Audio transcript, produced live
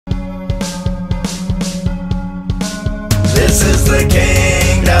This is the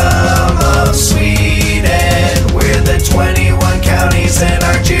kingdom of Sweden. We're the 21 counties in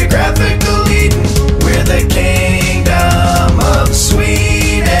our geographical Eden. We're the kingdom of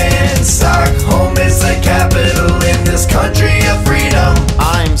Sweden. Stockholm is the capital in this country of freedom.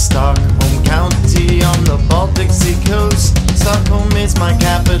 I'm Stockholm County on the Baltic Sea coast. Stockholm is my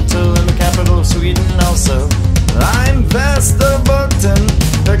capital and the capital of Sweden also. I'm Västerbotten,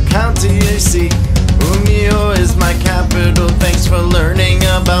 the county you see. Umeå is my capital, thanks for learning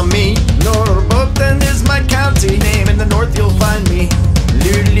about me. Norrbotten is my county name, in the north you'll find me.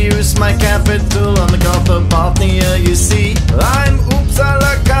 Luleå is my capital, on the Gulf of Bothnia you see. I'm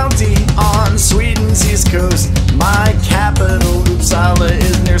Uppsala County, on Sweden's east coast. My capital, Uppsala,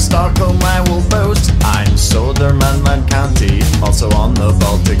 is near Stockholm, I will boast. I'm Södermanland County, also on the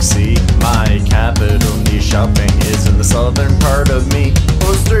Baltic Sea. My capital, Nyköping, is in the southern part of me.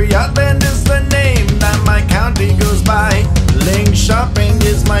 Östergötland is the name that my county goes by. Linköping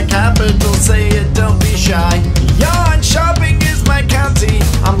is my capital, say it, don't be shy. Jönköping is my county,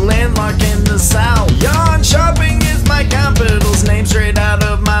 I'm landlocked in the south. Jönköping is my capital's name straight out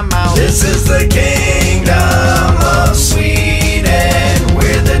of my mouth. This is the kingdom of Sweden.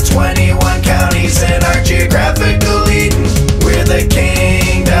 We're the 21 counties in our geographical Eden. We're the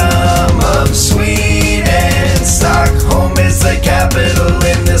kingdom of Sweden. Stockholm is the capital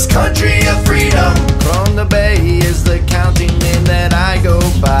in this country of freedom. Kronoberg is the county name that I go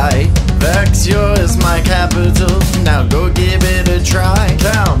by. Växjö is my capital, now go give it a try.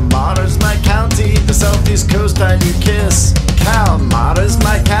 Kalmar's my county, the southeast coast I do kiss. Kalmar is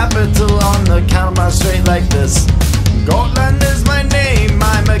my capital, on the Kalmar Strait like this. Gotland is my name,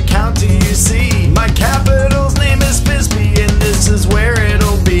 I'm a county you see. My capital's name is Visby, and this is where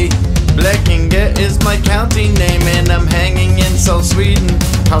it'll be. Blekinge is my county name, and I'm hanging in South Sweden.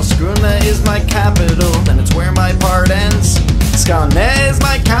 Karlskrona is my capital, and it's where my part ends. Skåne is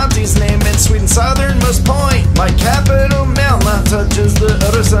my county's name, and Sweden's southernmost point. My capital, Malmö, touches the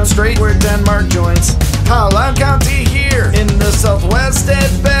Öresund Strait where Denmark joins. Halland County here, in the southwest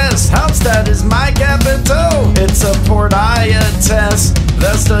at best. Halmstad is my capital, it's a port I attest.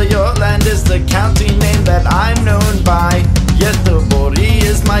 Västergötland is the county name that I'm known by. Göteborg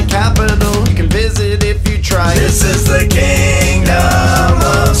is my capital, you can visit if you try. This is the kingdom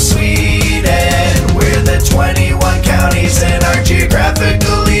of Sweden. We're the 21 counties in our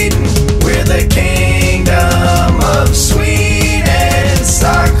geographical Eden. We're the kingdom of Sweden.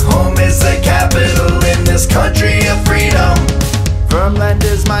 Stockholm is the capital in this country of freedom. Vermland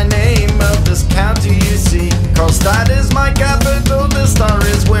is my name of this county you see. Karlstad is my capital, the star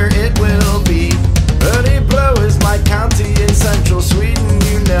is where it will be. Örebro is my county in central Sweden,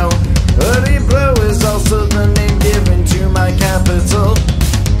 you know. Örebro is also the name given to my capital.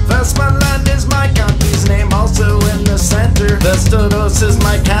 Västmanland is my county's name, also in the center. Västerås is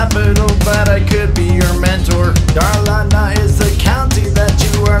my capital, but I could be your mentor. Dalarna is the county that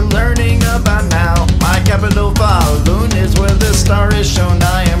you are learning about now. My capital, Falun, is where the star is shown,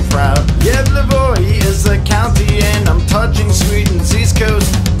 I am proud. Gävleborg is the county, and I'm touching Sweden's east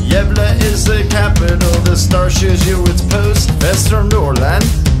coast. Gävle is the capital, the star shows you its post. Västernorrland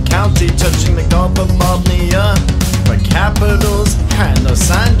County, touching the Gulf of Bothnia. My capital's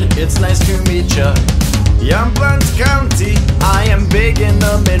Härnösand, it's nice to meet ya. Jämtland County, I am big in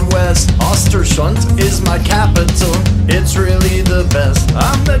the Midwest. Östersund is my capital, it's really the best.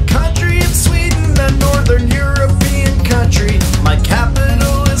 I'm the country of Sweden, a northern European country. My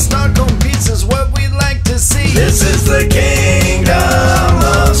capital is Stockholm, peace is what we like to see. This is the kingdom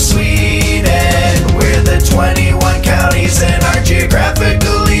of Sweden. We're the 21 counties in our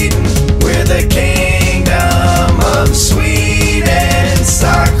geographical Eden. We're the kingdom of Sweden.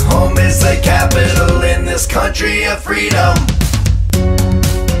 Stockholm is the capital in this country of freedom.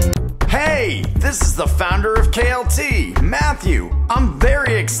 Hey, this is the founder of KLT, Matthew. I'm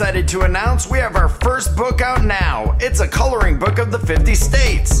very excited to announce we have our first book out now. It's a coloring book of the 50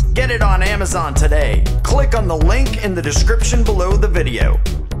 states. Get it on Amazon today. Click on the link in the description below the video.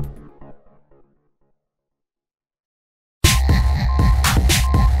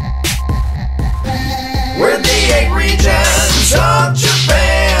 We're the 8 regions of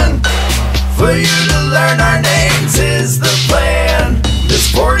Japan. For you to learn our names is the plan. There's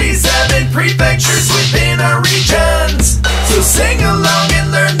 47 prefectures within our regions, so sing along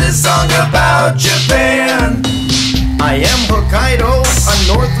and learn this song about Japan. I am Hokkaido, a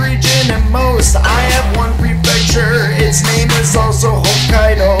north region at most. I have one prefecture, its name is also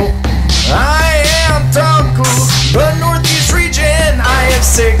Hokkaido. I am Toku, the northeast region. I have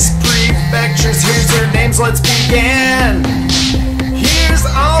 6 prefectures, here's their names, let's begin. Here's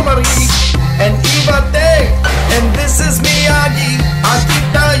Amari and Iwate, and this is me,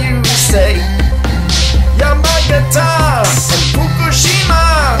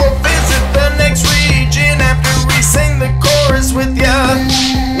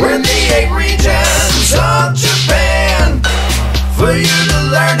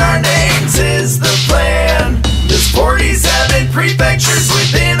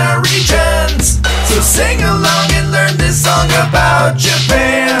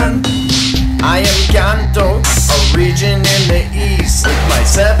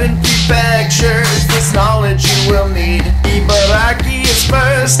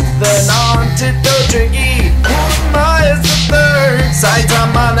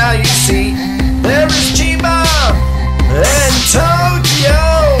 you see. There is Chiba and Tokyo.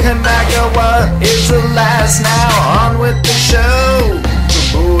 Kanagawa is the last now. On with the show.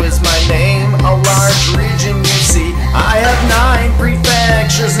 Fubu is my name, a large region you see. I have 9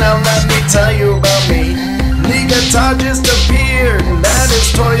 prefectures, now let me tell you about me. Niigata just appeared, that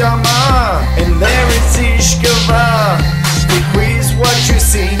is Toyama. And there is Ishikawa, Fukui's what you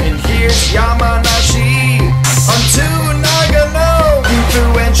see. And here's Yamanashi, onto Nagano, Gifu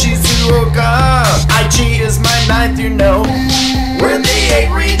and Shizuoka. Aichi is my 9th, you know. We're the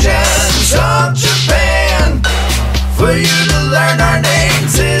 8 regions of Japan. For you to learn our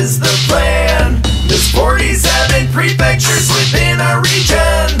names is the plan. There's 47 prefectures within our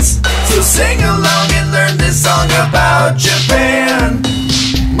regions, so sing along and learn this song about Japan.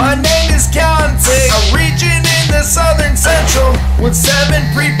 My name is Kyontei, a region in the southern central. With 7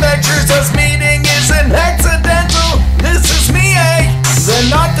 prefectures, us meeting isn't accidental. This is Mie, the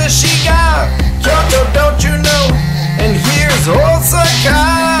not the Shiga. Kyoto, don't you know? And here's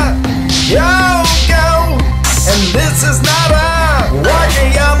Osaka. Yo, go! And this is Nara.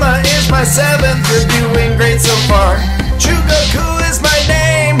 Wakayama is my 7th. You're doing great so far. Chugoku is my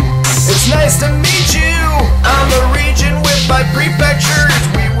name. It's nice to meet you. I'm a region with 5 prefectures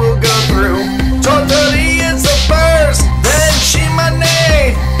we will go through. Tottori is the first, then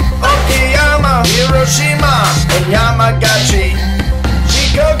Shimane, Okayama, Hiroshima, and Yamagachi.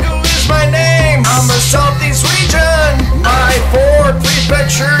 Shikoku is my name. I'm a southeast region. My 4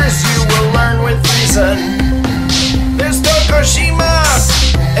 prefectures you will learn with reason. There's Tokushima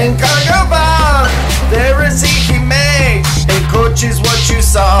and Kagawa. There is Ikime and Kochi's what you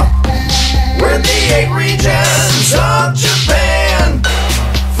saw. We're the 8 regions of Japan.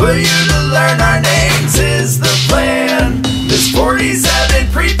 For you to learn our names is the plan. There's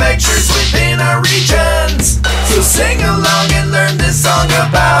 47 prefectures within our regions, so sing along and learn this song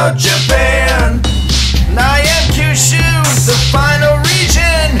about Japan. I am Kyushu, the final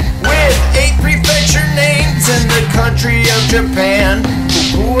region, with 8 prefecture names in the country of Japan.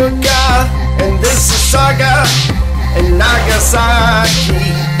 Fukuoka, and this is Saga, and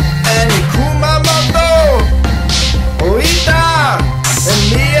Nagasaki, and Kumamoto, Oita, and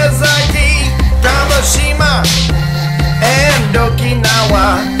Miyazaki, Kamashima, and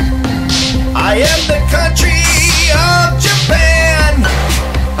Okinawa. I am the country of Japan.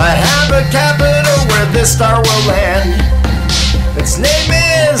 I have a capital where this star will land. Its name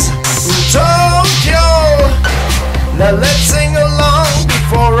is Tokyo. Now let's sing along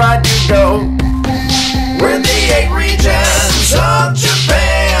before I do go. We're the 8 regions of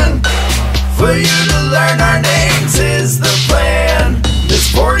Japan. For you to learn our names is the plan. There's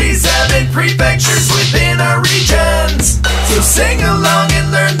 47 prefectures within our regions, so sing along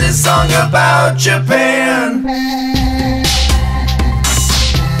and learn this song about Japan.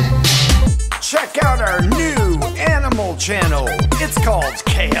 Check out our new animal channel. It's called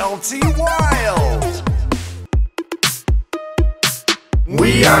KLT Wild.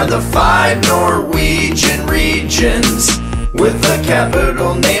 We are the 5 Norwegian regions, with the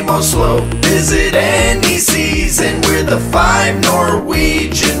capital name Oslo. Visit any season. We're the 5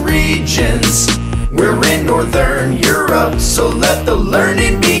 Norwegian regions. We're in Northern Europe, so let the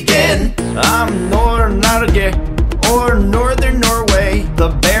learning begin. I'm Nord-Norge, or Northern Norway.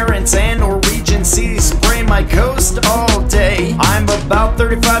 The Barents and Norwegian seas spray my coast all day. I'm about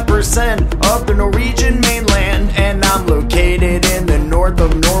 35% of the Norwegian mainland, and I'm located in the north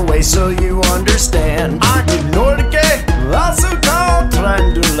of Norway, so you understand. I'm in Norge, also called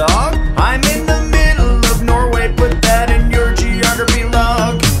Trøndelag. I'm in the middle of Norway, put that in your geography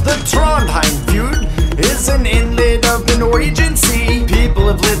log. The Trondheim Fjord is an inlet of the Norwegian Sea. People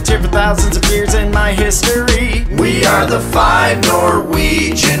have lived here for thousands of years in my history. We are the 5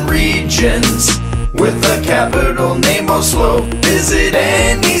 Norwegian regions, with the capital name Oslo. Visit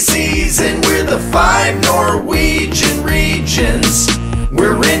any season. We're the 5 Norwegian regions.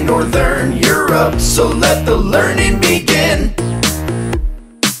 We're in Northern Europe, so let the learning begin.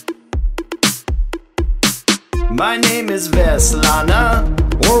 My name is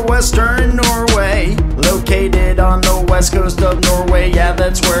Vestlandet, or Western Norway, located on the west coast of Norway, yeah,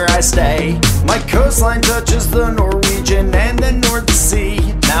 that's where I stay. My coastline touches the Norwegian and the North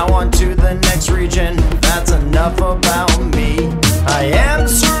Sea. Now on to the next region, that's enough about me. I am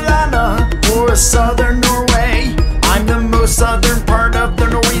Sørlandet, or Southern Norway. I'm the most southern part of the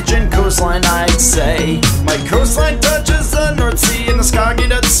Norwegian coastline, I'd say. My coastline touches the North Sea and the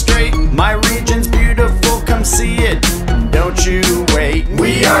Skagerrak Strait. My region's beautiful, come see it, don't you wait.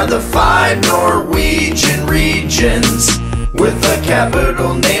 We are the 5 Norwegian regions, with the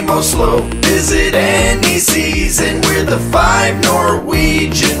capital name Oslo. Visit any season. We're the 5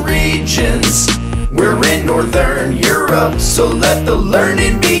 Norwegian regions. Northern Europe, so let the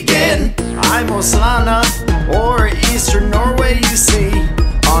learning begin. I'm Oslana, or Eastern Norway, you see.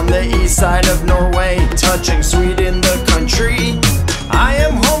 On the east side of Norway, touching Sweden, the country. I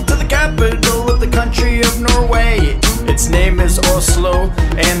am home to the capital of the country of Norway. Its name is Oslo,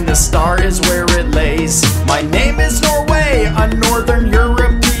 and the star is where it lays. My name is Norway, a Northern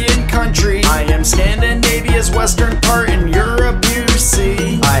European country. I am Scandinavia's western part in Europe, you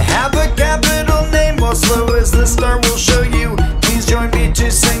see. I have a capital name, Oslo, as the star will show you. Please join me to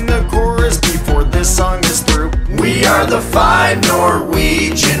sing the chorus before this song is through. We are the 5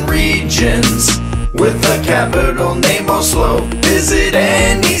 Norwegian regions, with the capital name Oslo. Visit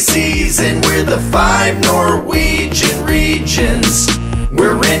any season. We're the 5 Norwegian regions.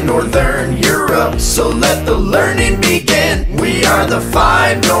 We're in Northern Europe, so let the learning begin. We are the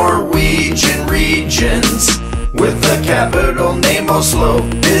 5 Norwegian regions, with the capital name Oslo.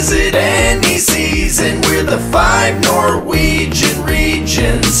 Visit any season. We're the 5 Norwegian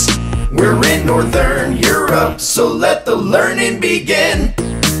regions. We're in Northern Europe, so let the learning begin.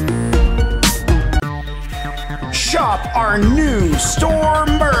 Shop our new store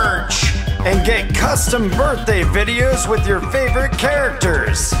merch and get custom birthday videos with your favorite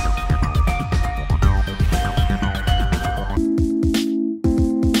characters.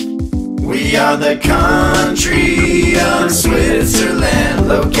 We are the country of Switzerland,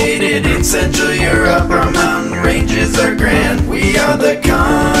 located in Central Europe. Our mountain ranges are grand. We are the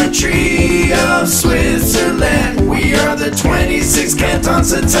country of Switzerland. We are the 26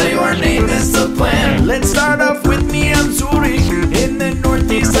 cantons. To tell you our name is the plan. Let's start off with me, I'm Zurich. In the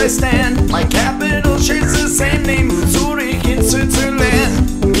northeast I stand. My capital shares the same name, Zurich in Switzerland.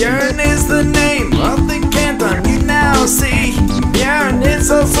 Bern is the name of the canton you now see. Bern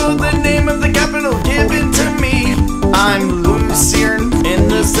is also the name of the capital given to me. I'm Lucerne in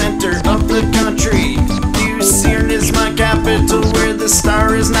the center of the country. Lucerne is my capital where the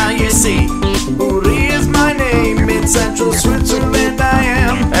star is now you see. Uri is my name, in central Switzerland I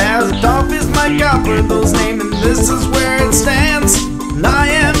am. Asdorf is my capital's name and this is where it stands. I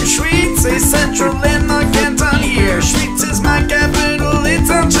am Schwyz, a central landlocked canton here. Schwyz is my capital, it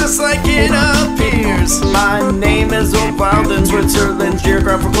sounds just like it appears. My name is Obwalden, Switzerland's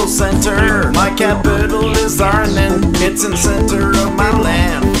geographical center. My capital is Arnhem, it's in center of my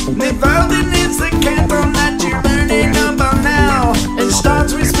land. Nidwalden is the canton that you're learning about now. In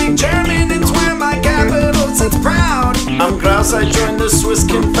Stans we speak German, it's where my capital sits proud. I'm Graus, I joined the Swiss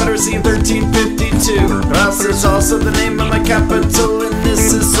Confederacy in 1352. Graus is also the name of my capital, and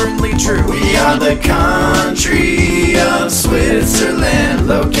this is certainly true. We are the country of Switzerland,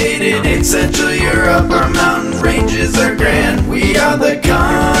 located in Central Europe. Our mountain ranges are grand. We are the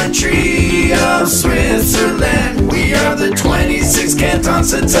country of Switzerland. We are the 26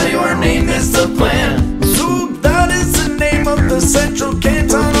 cantons. To tell you our name is the plan. Zug, that is the name of the central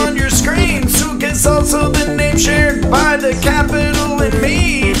canton on your screen. Zug is also the name shared by the capital and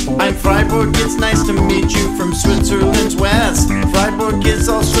me. I'm Freiburg, it's nice to meet you from Switzerland's west. Freiburg is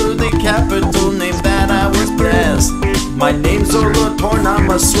also the capital name that I was blessed. My name's Solothurn, I'm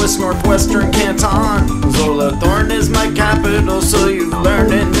a Swiss northwestern canton. Solothurn is my capital, so you've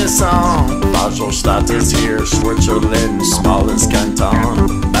learned in this song. Baselstadt is here, Switzerland's smallest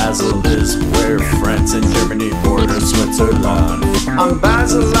canton. Basel is where France and Germany border Switzerland. I'm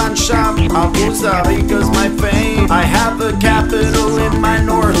Baselandshap, Costa Rica's my fame. I have the capital in my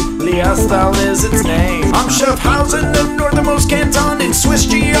north, Liestal is its name. I'm Schaffhausen, the northernmost canton in Swiss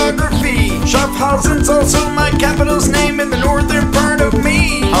geography. Schaffhausen's also my capital's name in the northern part of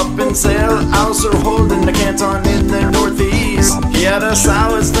me. Appenzell, Ausserrhoden, the canton in the northeast.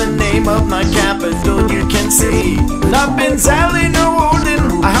 Hieresau is the name of my capital, you can see. Appenzell in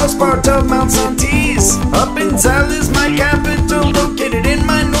Olden, a house part of Mount Santis. Appenzell is my capital, located in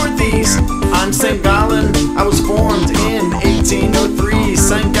my northeast. I'm St. Gallen, I was formed in 1803.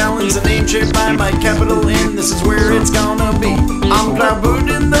 St. Gallen's a name shared by my capital, and this is where it's gonna be. I'm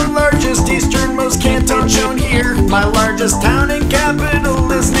Graubünden, the largest easternmost canton shown here. My largest town and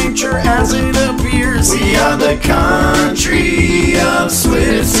capital is nature as it appears. We are the country of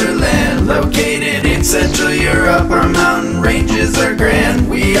Switzerland, located in Central Europe. Our mountain ranges are grand.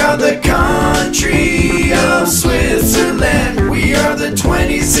 We are the country of Switzerland. We are the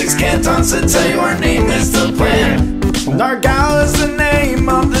 26 cantons. To tell you our name is the plan. Nargau is the name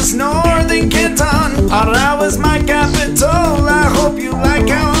of this northern canton. Aarau is my capital, I hope you like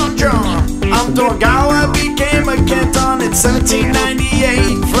how I'm drawn. I'm Torgau, I became a canton in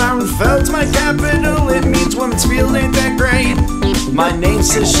 1798. Frauenfeld's my capital, it means women's field ain't that great. My name's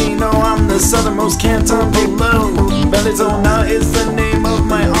Ticino, I'm the southernmost canton below. Bellinzona is the name of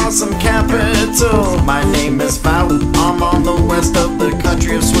my awesome capital. My name is Fountain. I'm on the west of the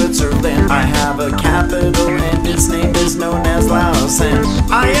country of Switzerland. I have a capital and its name is known as Lausanne.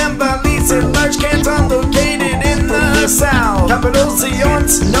 I am Valise, a large canton located in the south. Capital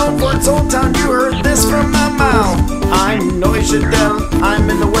Sion's known for its old town. You heard this from my mouth. I'm Neuchâtel, I'm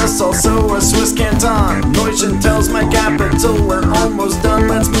in the west, also a Swiss canton. Neuchâtel's my capital, we're almost done,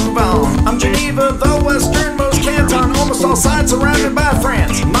 let's move on. I'm Geneva, the westernmost canton, almost all sides surrounded by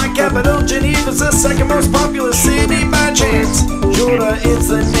France. My capital, Geneva's the second most populous city by chance. Jura is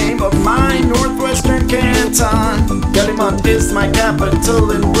the name of my northwestern canton. Galimont is my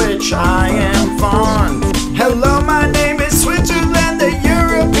capital in which I am fond. Hello, my name is Switzerland, the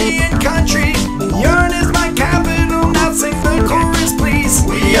European country. Yarn is my capital, now sing the chorus please.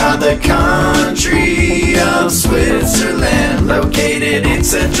 We are the country of Switzerland, located in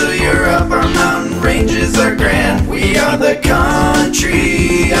Central Europe. Our mountain ranges are grand. We are the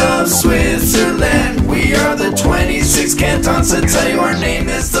country of Switzerland. We are the 26 cantons that tell you our name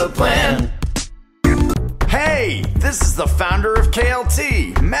is the plan. Hey, this is the founder of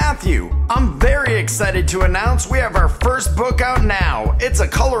KLT, Matthew. I'm very excited to announce we have our first book out now. It's a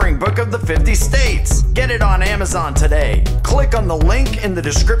coloring book of the 50 states. Get it on Amazon today. Click on the link in the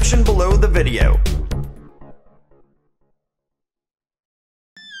description below the video.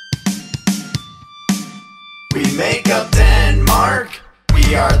 We make up Denmark.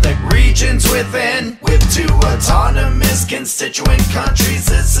 We are the regions within, with 2 autonomous constituent countries.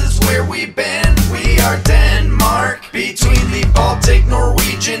 This is where we've been. We are Denmark, between the Baltic,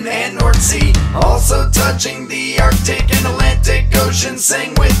 Norwegian, and North Sea, also touching the Arctic and Atlantic Ocean.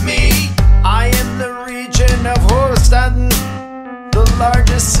 Sing with me. I am the region of Hovedstaden. The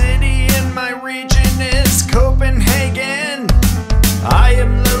largest city in my region is Copenhagen. I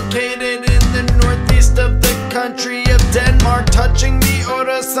am located in the northeast of the country of Denmark, touching the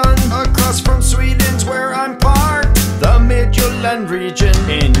Øresund, across from Sweden's where I'm parked. The Midtjylland region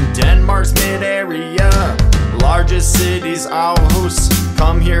in Denmark's mid-area. Largest cities, Aarhus,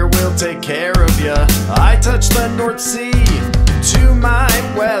 come here, we'll take care of ya. I touch the North Sea to my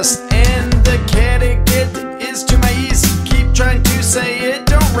west, and the Kattegat is to my east. Keep trying to say it,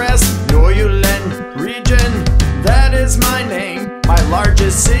 don't rest. Nordjylland region, that is my name. My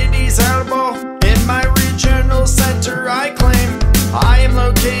largest city's Aalborg, in my regional center I claim. I am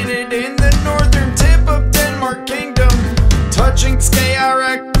located in the northern tip of Denmark Kingdom, touching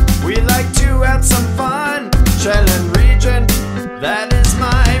Skagerrak. We like to have some fun. Sjælland region, that is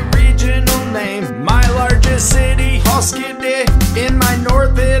my regional name. My largest city, Roskilde, in my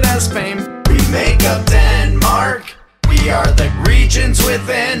north it has fame. We make up Denmark. We are the regions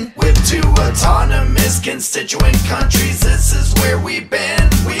within, with 2 autonomous constituent countries. This is where we've been.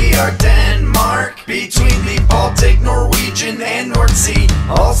 We are Denmark, between the Baltic, Norwegian, and North Sea,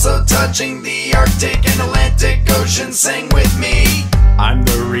 also touching the Arctic and Atlantic Ocean. Sing with me. I'm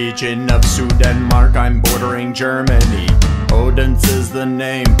the region of Sudenmark, I'm bordering Germany. Odense is the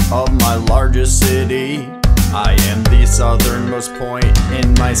name of my largest city. I am the southernmost point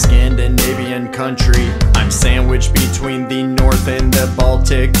in my Scandinavian country. I'm sandwiched between the North and the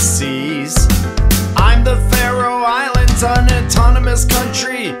Baltic Seas. I'm the Faroe Islands, an autonomous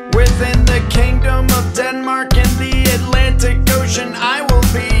country within the Kingdom of Denmark. In the Atlantic Ocean I will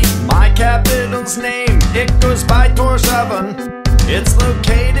be. My capital's name, it goes by Tórshavn. It's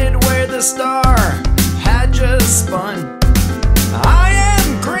located where the star had just spun. I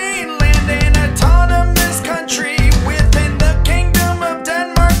am Greenland, an autonomous country within the Kingdom of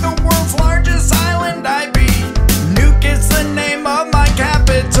Denmark, the world's largest island I be. Nuuk is the name of my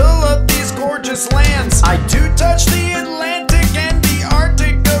capital of these gorgeous lands. I do touch the Atlantic and the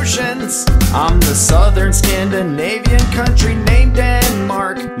Arctic Oceans. I'm the southern Scandinavian country named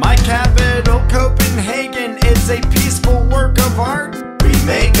Denmark. My capital, Copenhagen, is a peaceful work of art. We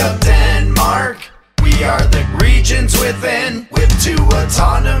make up Denmark. We are the regions within, with 2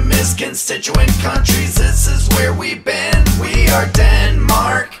 autonomous constituent countries. This is where we've been. We are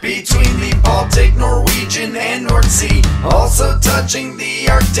Denmark, between the Baltic, Norwegian, and North Sea, also touching the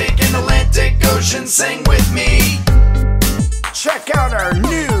Arctic and Atlantic Ocean. Sing with me. Check out our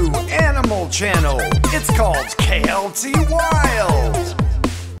new animal channel. It's called KLT Wild.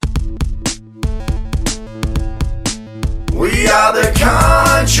 We are the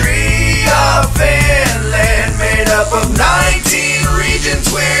country of Finland, made up of 19 regions.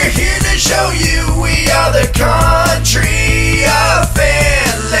 We're here to show you we are the country of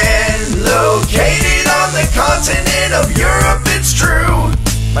Finland, located on the continent of Europe, it's true.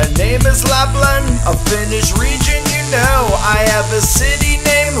 My name is Lapland, a Finnish region you know. I have a city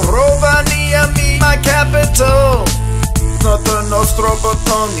named Rovaniemi, my capital. it's not the nostro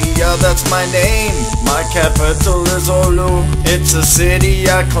Botonia, that's my name. My capital is Oulu, it's a city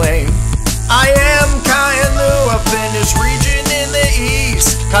I claim. I am Kainuu, a Finnish region in the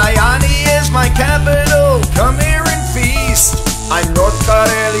east. Kajaani is my capital, come here and feast. I'm North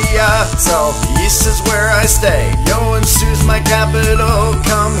Karelia, southeast is where I stay. Joensuu's my capital,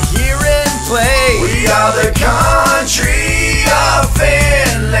 come here and play. We are the country of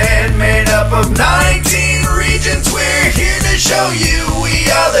Finland, made up of 19 regions. We're here to show you we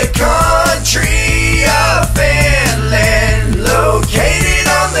are the country of Finland, located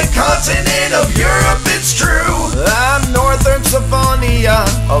on the continent of Europe, it's true. I'm Northern Savonia,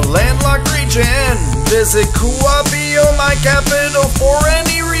 a landlocked region. Visit Kuopio, my capital, for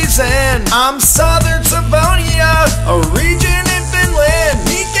any reason. I'm Southern Savonia, a region in Finland.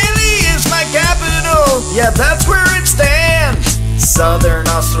 Mikkeli is my capital, yeah, that's where it stands. Southern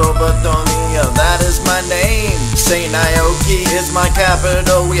Ostrobothnia, that is my name. Seinäjoki is my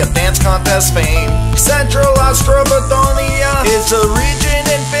capital, we have dance contest fame. Central Ostrobothnia is a region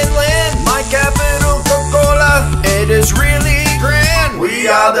in Finland. My capital, Kokkola, it is really grand. We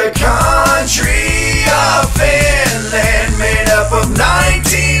are the country of Finland, made up of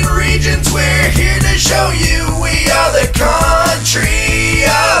 19 regions. We're here to show you we are the country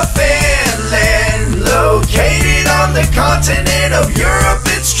of Finland, located on the continent of Europe,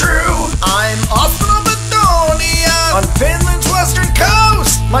 it's true. I'm Ostrobothnia, on Finland's western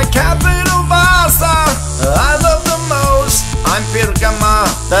coast. My capital, Vaasa, I love the most. I'm Pirkanmaa,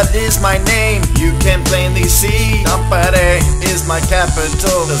 that is my name. You can plainly see Tampere is my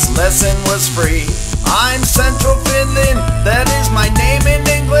capital, this lesson was free. I'm Central Finland, that is my name in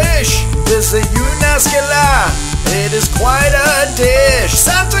English. Visit Jyväskylä, it is quite a dish.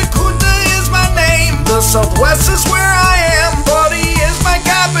 Santa Kuta is my name, the southwest is where I am. Pori is my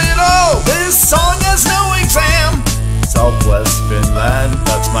capital, this song has no exam. Southwest Finland,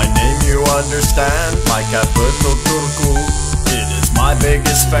 that's my name, you understand. My capital, Turku, it is my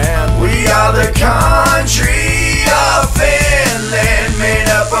biggest fan. We are the country of Finland,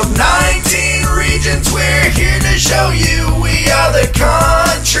 made up of 19 regions. We're here to show you we are the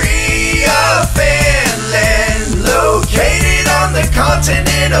country of Finland, located on the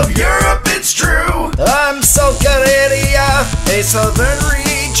continent of Europe, it's true. I'm South Karelia, a southern region.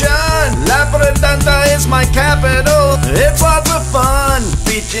 Lappeenranta is my capital, it's lots of fun.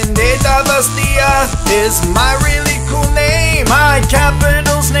 Tavastia is my really cool name. My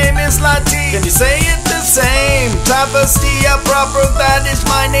capital's name is Lahti, can you say it the same? Tavastia proper, that is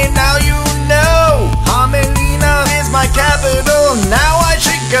my name, now you know. Hamelina is my capital, now I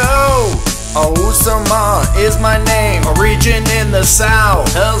should go. Uusimaa is my name, a region in the south.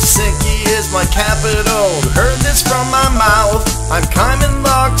 Helsinki is my capital, you heard this from my mouth. I'm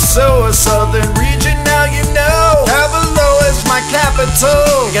Kymenlaakso, a southern region, now you know. Tavalo is my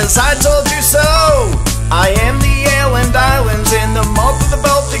capital, because I told you so. I am the Åland Islands in the mouth of the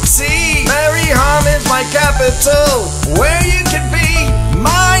Baltic Sea. Mariehamn is my capital, where you can be.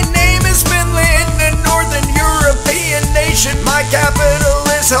 My name is Finland, a northern European nation. My capital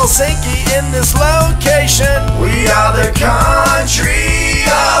is Helsinki in this location. We are the country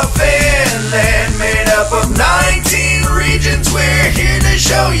of Finland, made up of 19 regions. We're here to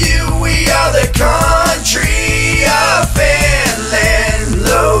show you we are the country of Finland,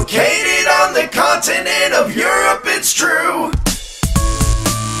 located on the continent of Europe, it's true.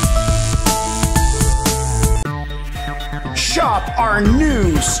 Shop our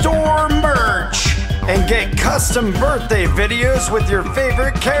new store merch and get custom birthday videos with your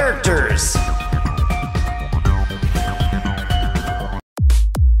favorite characters.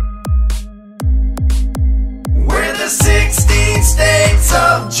 We're the 16 states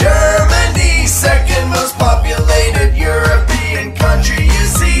of Germany, second most populated European country you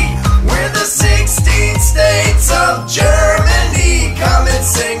see. We're the 16 states of Germany, come and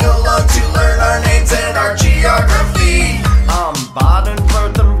sing along to learn our names and our geography. I'm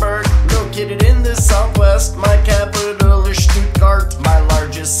Baden-Württemberg, located in the southwest. My capital is Stuttgart, my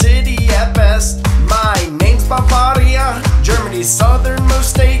largest city at best. My name's Bavaria, Germany's southernmost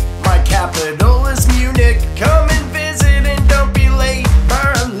state. My capital is Munich, come and visit and don't be late.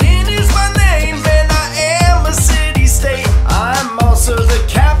 Berlin is my name and I am a city-state. I'm also the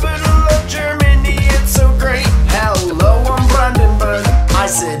capital of Germany, it's so great. Hello, I'm Brandenburg, I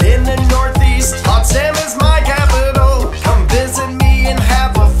sit in the northeast. Potsdam is my capital, come visit me and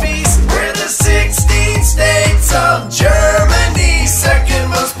have a feast. We're the 16 states of Germany, second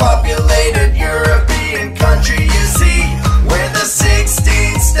most populated European country you see. We're the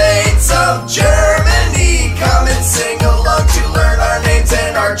 16 states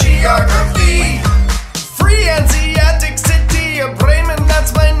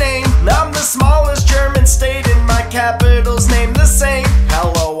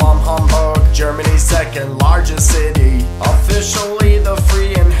second largest city, officially the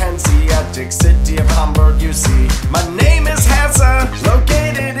free and Hanseatic city of Hamburg, you see. My name is Hesse,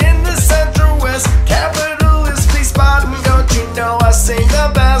 located in the Central West. Capital is Wiesbaden, don't you know I sing the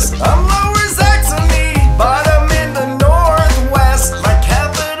best? I'm Lower Saxony, but I'm in the Northwest. My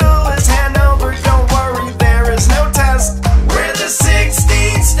capital is Hanover, don't worry, there is no test. We're the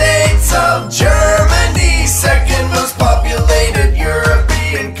 16 states of Germany, second most populated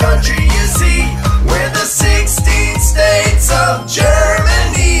European country, you see. We're the 16 states of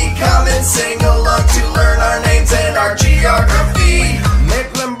Germany. Come and sing along to learn our names and our geography.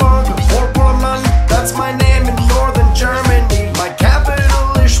 Mecklenburg-Vorpommern, that's my name in northern Germany. My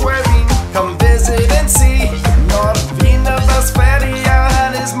capital is Schwerin, come visit and see. North Wiener Westphalia,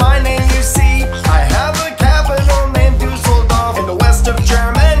 that is my name, you see. I have a capital named Düsseldorf in the west of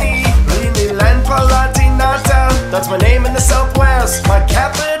Germany. Rheinland-Palatinata, that's my name in the southwest. My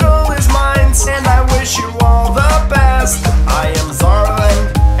capital is Mainz, and I wish you all the best. I am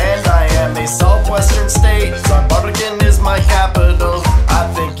Saarland, and I am a southwestern state. Saarbrücken is my capital, I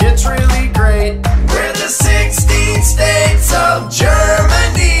think it's really great. We're the 16 states of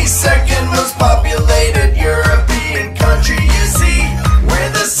Germany, second most populated European country, you see.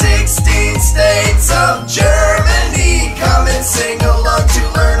 We're the 16 states of Germany. Come and sing along to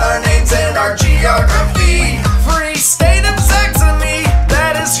learn our names and our geography. Free state of Saxony,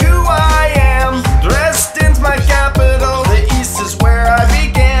 that is who I am. Dresden's my capital, the east is where I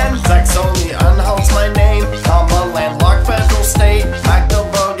began. Saxony-Anhalt's my name, I'm a landlocked federal state.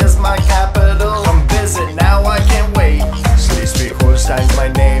 Magdeburg is my capital, come visit now, I can't wait. Schleswig-Holstein's my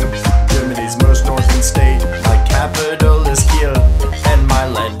name, Germany's most northern state. My capital is Kiel, and my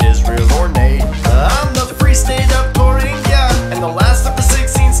land is real ornate. I'm the free state of Thuringia, and the last of the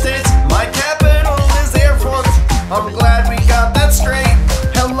 16 states. My capital is Erfurt, I'm glad we got that straight.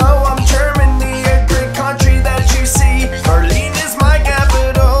 Hello, I'm Germany, a great country that you see. Berlin is my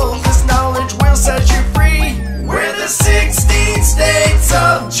capital, this knowledge will set you free. We're the 16 states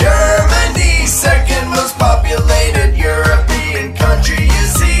of Germany, second most populated European country, you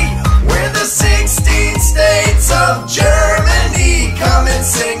see. We're the 16 states of Germany. Come and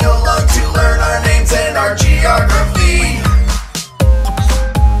sing along to learn our names and our geography.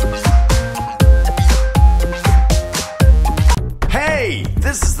 Hey,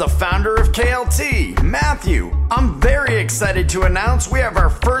 this is the founder of KLT, Matthew. I'm very excited to announce we have our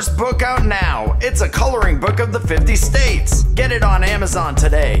first book out now. It's a coloring book of the 50 states. Get it on Amazon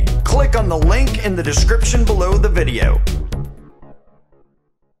today. Click on the link in the description below the video.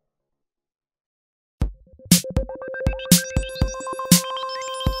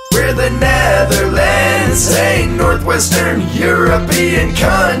 We're the Netherlands, a northwestern European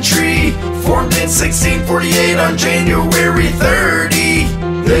country, formed in 1648 on January 30.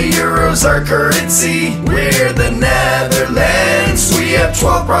 The euro's our currency. We're the Netherlands. We have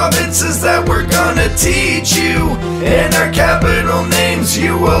 12 provinces that we're gonna teach you, and our capital names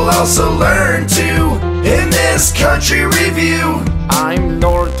you will also learn too in this country review. I'm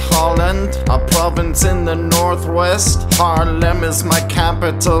North Holland, a province in the northwest. Haarlem is my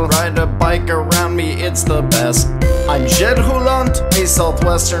capital. Ride a bike around me, it's the best. I'm Gelderland, a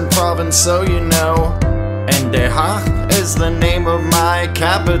southwestern province, so you know. And Den Haag is the name of my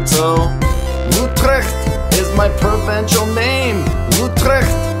capital. Utrecht is my provincial name. Utrecht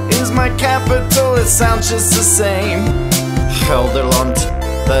is my capital, it sounds just the same. Gelderland,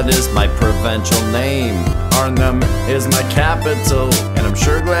 that is my provincial name. Arnhem is my capital, and I'm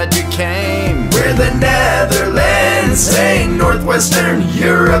sure glad you came. We're the Netherlands, a northwestern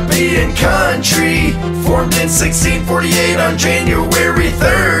European country, formed in 1648 on January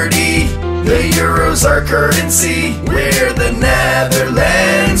 30. The euro's our currency. We're the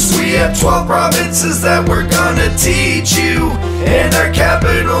Netherlands. We have 12 provinces that we're gonna teach you, and our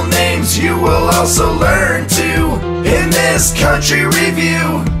capital names you will also learn too in this country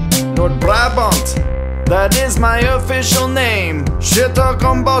review. North Brabant, that is my official name.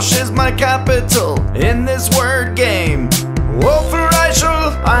 Schutterkombosch is my capital in this word game.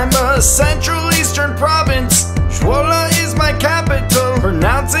 Overijssel, I'm a Central Eastern province. Zwolle is my capital,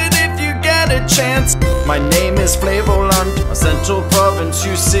 pronounce it if you get a chance. My name is Flevoland, a central province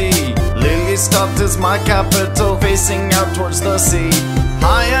you see. Lelystad is my capital, facing out towards the sea.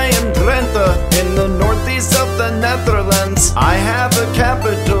 Hi, I am Drenthe, in the northeast of the Netherlands. I have a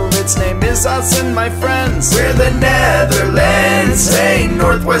capital, its name is Assen, my friends. We're the Netherlands, a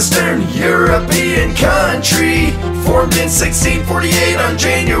northwestern European country, formed in 1648 on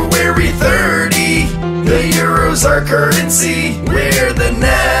January 30. The euro's our currency. We're the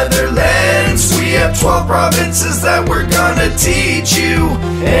Netherlands. We have 12 provinces that we're gonna teach you,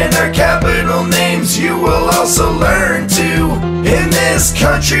 and our capital names you will also learn too in this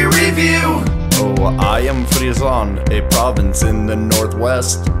country review. Oh, I am Friesland, a province in the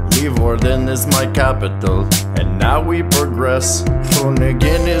northwest. Leeuwarden is my capital, and now we progress.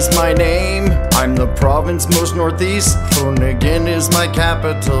 Groningen is my name, I'm the province most northeast. Groningen is my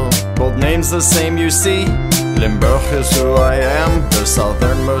capital, both names the same you see. Limburg is who I am, the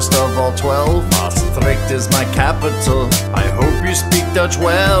southernmost of all 12. Maastricht is my capital, I hope you speak Dutch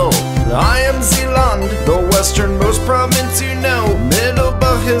well. I am Zeeland, the westernmost province you know.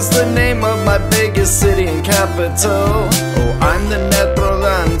 Middelburg is the name of my biggest city and capital. Oh, I'm the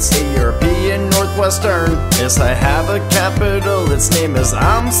Netherlands, a European Northwestern. Yes, I have a capital, its name is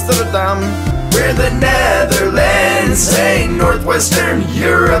Amsterdam. We're the Netherlands, a northwestern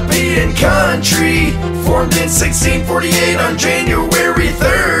European country, formed in 1648 on January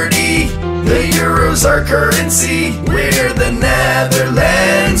 30. The euro's our currency. We're the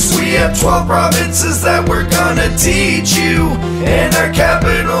Netherlands. We have 12 provinces that we're gonna teach you, and our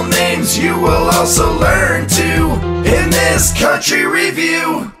capital names you will also learn too in this country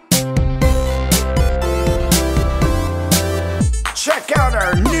review. Check out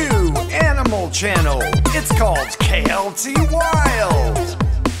our new animal channel. It's called KLT Wild.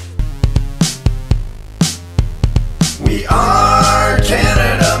 We are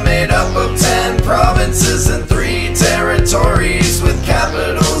Canada, made up of 10 provinces and 3 territories with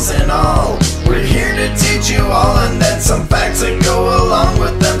capitals and all. We're here to teach you all, and then some facts that go along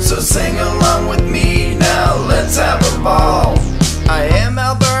with them. So sing along with me now, let's have a ball. I am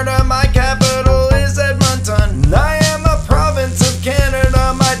Alberta, my capital is Edmonton. I am a province of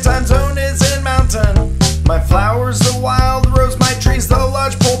Canada, my time zone is in mountain. My flowers the wild rose, my trees the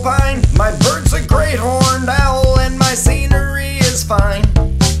lodgepole pine. My bird's a great horned owl, and my scenery is fine.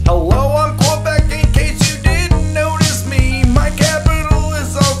 Hello, I'm Quebec, in case you didn't notice me. My capital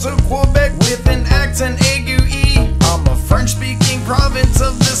is also Quebec with an accent aigu-e. I'm a French-speaking province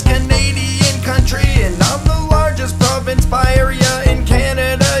of this Canadian country, and I'm the largest province by area in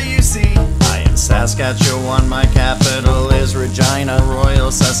Canada, you see. I am Saskatchewan, my capital is Regina.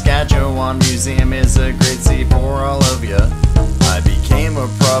 Royal Saskatchewan Museum is a great see for all of ya. I became a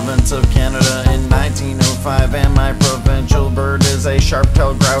province of Canada in 1905, and my provincial bird is a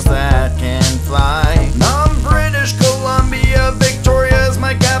sharp-tailed grouse that can fly. I'm British Columbia, Victoria is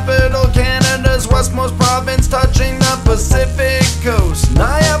my capital, Canada's westmost province touching the Pacific coast. And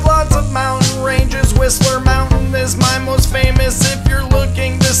I have lots of mountain ranges, Whistler Mountain is my most famous. If you're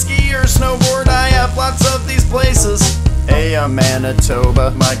looking to ski or snowboard, I have lots of these places. Hey, I'm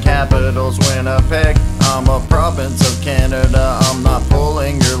Manitoba, my capital's Winnipeg. I'm a province of Canada, I'm not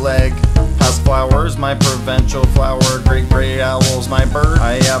pulling your leg. Has flowers, my provincial flower, great gray owl's my bird.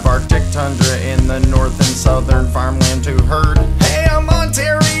 I have Arctic tundra in the north and southern farmland to herd. Hey, I'm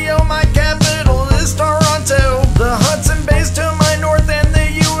Ontario, my capital is Toronto. The Hudson Bay's to my north and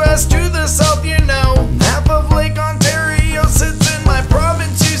the US to the south, you know. Half of Lake Ontario sits in my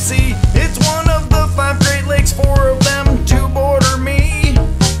province, you see. It's one of the 5 Great Lakes, 4 of them to border me.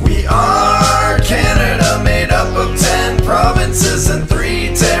 We are Canada, made up of 10 provinces and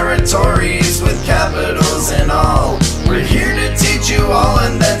 3 territories with capitals and all. We're here to teach you all,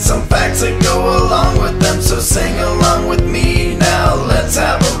 and then some facts that go along with them. So sing along with me now, let's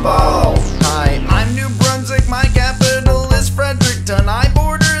have a ball. Hi, I'm New Brunswick, my capital is Fredericton. I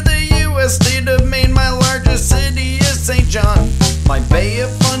border the US state of Maine, my largest city is St. John. My Bay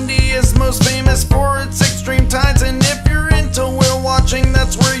of Fundy is most famous for its extreme tides, and if you're into whale watching,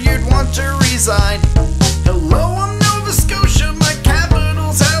 that's where you'd want to reside. Hello, I'm Nova Scotia, my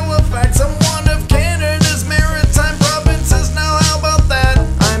capital's Halifax. I'm one of Canada's maritime provinces, now how about that?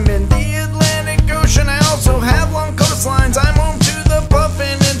 I'm in the Atlantic Ocean, I also have long coastlines. I'm home to the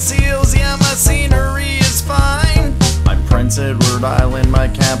puffin and seals, yeah, my scenery is fine. I'm Prince Edward Island, my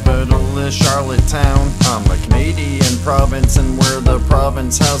capital is Charlottetown. I'm a Canadian province, and where the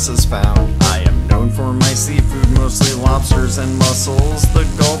province house is found. I am known for my seafood, mostly lobsters and mussels. The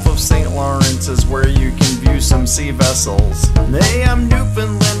Gulf of St. Lawrence is where you can view some sea vessels. Hey, I'm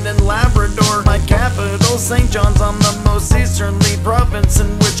Newfoundland and Labrador, my capital St. John's. I'm the most easternly province in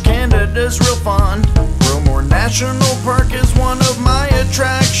which Canada's real fond. Bromore National Park is one of my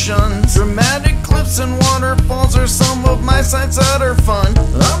attractions. Dramatic cliffs and waterfalls are some of my sights that are fun.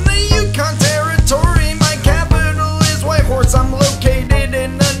 I'm the Yukon Territory, my capital is Whitehorse. I'm located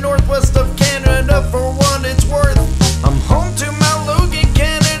in the northwest of Canada for what it's worth. I'm home to Mount Logan,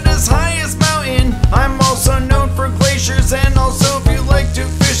 Canada's highest mountain. I'm also known for glaciers, and also if you like to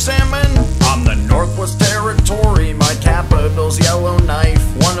fish salmon. I'm the Northwest Territory, my capital's Yellowknife.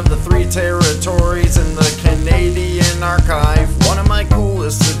 One of the 3 territories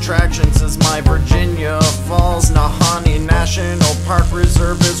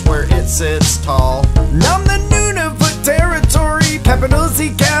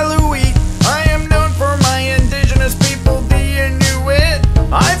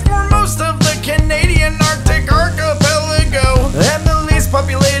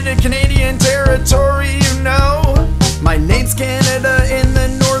territory, you know. My name's Canada in the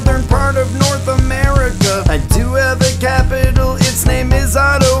northern part of North America. I do have a capital, its name is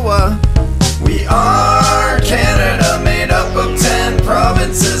Ottawa. We are Canada, made up of 10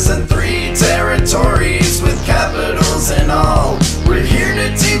 provinces and 3 territories with capitals and all. We're here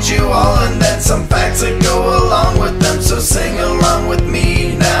to teach you all and then some facts that go along with them. So sing along with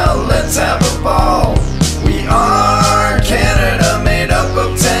me now, let's have a ball. We are Canada, made up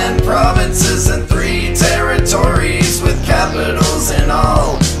of 10 provinces and 3 territories with capitals and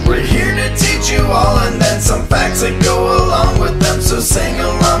all. We're here to teach you all and then some facts that go along with them. So sing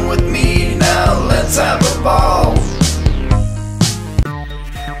along with me now, let's have a ball.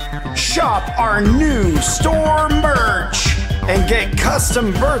 Shop our new store merch and get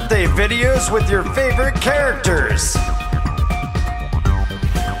custom birthday videos with your favorite characters.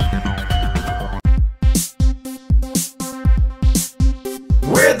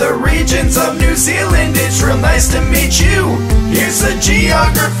 We're the regions of New Zealand, it's real nice to meet you. Here's the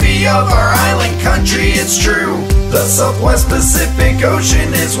geography of our island country, it's true. The Southwest Pacific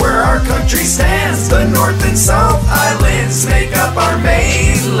Ocean is where our country stands. The North and South Islands make up our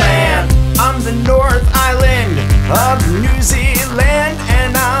mainland. I'm the North Island of New Zealand,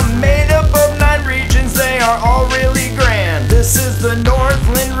 and I'm made up of 9 regions, they are all really grand. This is the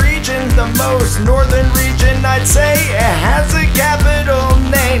Northland region, the most northern region I'd say. It has a capital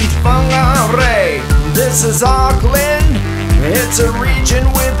named Whangarei. This is Auckland, it's a region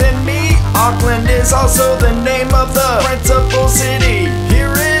within me. Auckland is also the name of the principal city.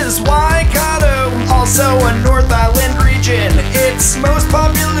 Here is Waikato, also a North Island region. Its most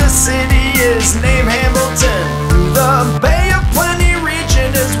populous city is named Hamilton. The Bay of Plenty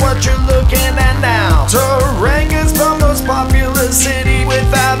region is what you're looking at now. Taranga's the most populous city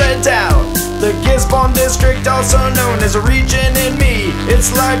without a doubt. The Gisborne district, also known as a region in me.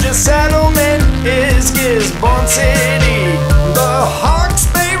 Its largest settlement is Gisborne City. The Hawke's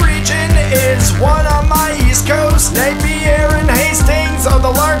Bay region is one on my east coast. Napier and Hastings are the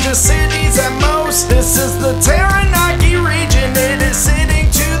largest cities at most. This is the Taranaki region, it is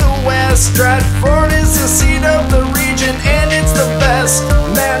sitting to the west. Stratford is the seat of the region and it's the best.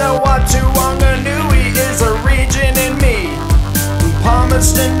 Manawatu-Wanganui is a region in me.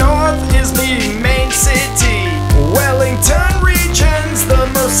 Palmerston North is the main city. Wellington region's the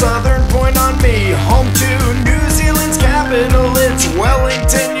most southern point on me. Home to New Zealand's capital, it's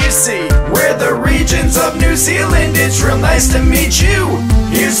Wellington, you see. We're the regions of New Zealand, it's real nice to meet you.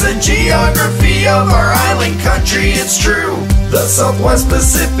 Here's the geography of our island country, it's true. The Southwest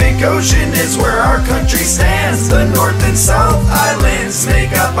Pacific Ocean is where our country stands. The North and South Islands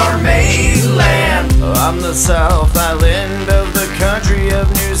make up our mainland. I'm the South Island of the country of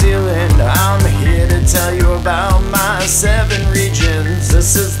New Zealand. I'm here to tell you about my 7 regions.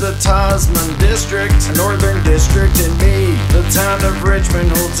 This is the Tasman district, Northern district in me. The town of Richmond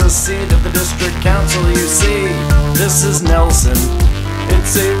holds a seat of the district council, you see. This is Nelson,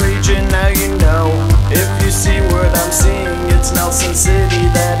 it's a region now you know. If you see what I'm seeing, it's Nelson City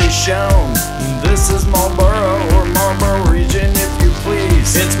that is shown. This is Marlborough or Marlborough region if you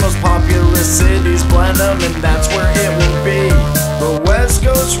please. Its most populous cities, Blenheim, and that's where it will be. The West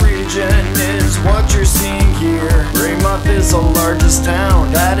Coast region is what you're seeing here. Greymouth is the largest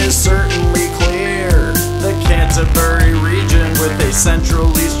town, that is certainly clear. The Canterbury region with a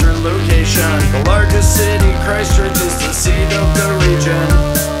central eastern location. The largest city, Christchurch, is the seat of the region.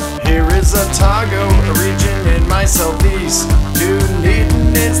 Here is Otago, a region in my southeast. Dunedin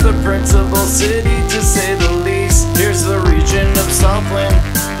is the principal city to say the least. Here's the region of Southland,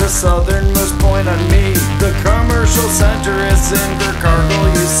 the southernmost point on me. The commercial center is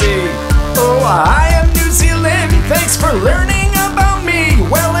Invercargill, you see. Oh, I am New Zealand, thanks for learning about me.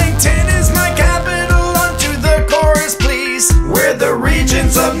 Wellington is my capital, onto the chorus please. We're the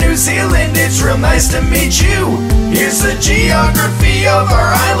regions of New Zealand, it's real nice to meet you. Here's the geography of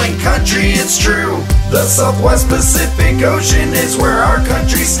our island country, it's true. The Southwest Pacific Ocean is where our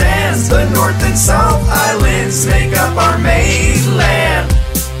country stands. The North and South Islands make up our mainland.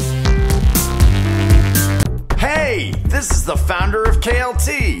 Hey, this is the founder of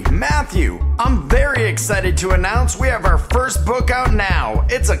KLT, Matthew. I'm very excited to announce we have our first book out now.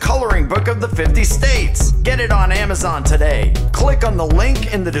 It's a coloring book of the 50 states. Get it on Amazon today. Click on the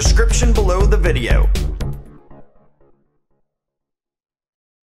link in the description below the video.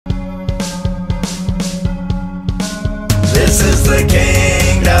 This is the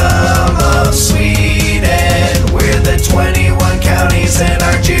Kingdom of Sweden. We're the 21 counties in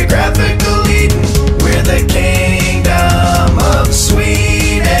our geographical Eden. We're the Kingdom of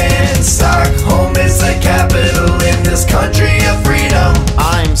Sweden. Stockholm is the capital in this country of freedom.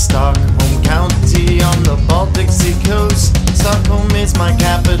 I'm Stockholm County. is my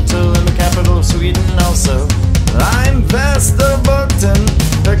capital, and the capital of Sweden also. I'm Västerbotten,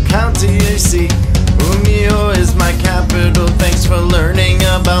 the county you see. Umeå is my capital, thanks for learning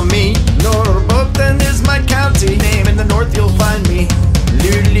about me. Norrbotten is my county name, in the north you'll find me.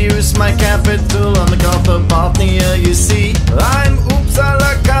 Luleå is my capital, on the Gulf of Bothnia you see. I'm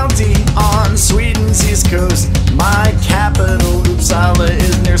Uppsala County, on Sweden's east coast. My capital, Uppsala,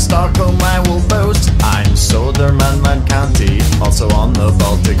 is near Stockholm, I will boast. I'm Södermanland County, also on the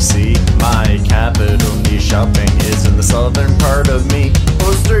Baltic Sea. My capital, Nyköping, is in the southern part of me.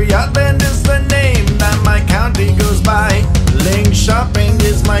 Östergötland is the name that my county goes by. Linköping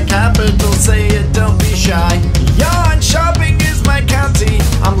is my capital, say it, don't be shy. Jönköping is my county,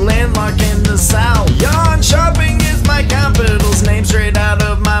 I'm landlocked in the south. Jönköping is my capital's name straight out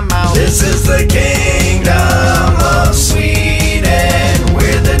of my mouth. This is the kingdom of Sweden.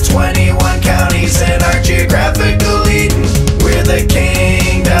 We're the 21 counties in our geographical Eden. We're the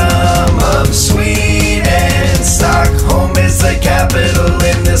kingdom of Sweden. Stockholm is the capital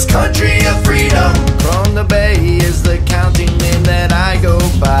in this country of freedom. Kronoberg is the county name that I go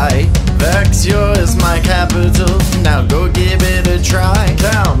by. Växjö is my capital, now go give it a try.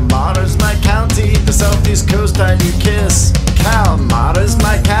 Kalmar's my county, the southeast coast I do kiss. Kalmar is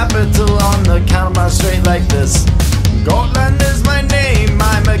my capital, on the Kalmar Strait like this. Gotland is my name,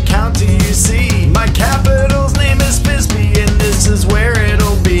 I'm a county you see. My capital's name is Visby, and this is where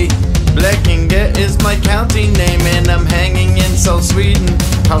it'll be. Blekinge is my county name, and I'm hanging in South Sweden.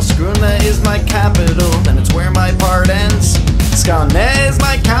 Karlskrona is my capital, and it's where my part ends. Skåne is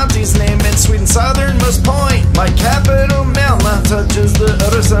my county's name, in Sweden's southernmost point. My capital, Malmö, touches the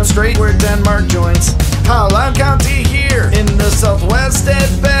Öresund Strait where Denmark joins. Halland County here, in the southwest at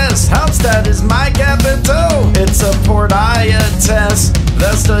best. Halmstad is my capital, it's a port I attest.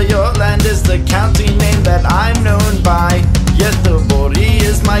 Västergötland is the county name that I'm known by. Göteborg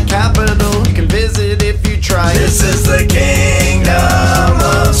is my capital, you can visit if you try. This is the kingdom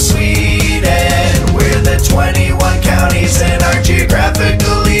of Sweden. We're the 21 counties in our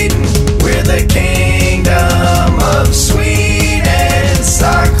geographical Eden. We're the kingdom of Sweden.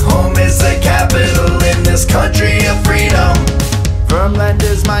 Stockholm is the capital in this country of freedom. Värmland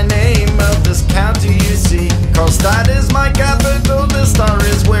is my name of this county you see. Karlstad is my capital, the star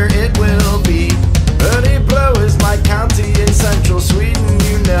is where it will be. Örebro is my county in central Sweden,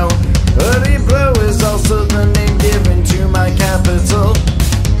 you know. Örebro is also the name given to my capital.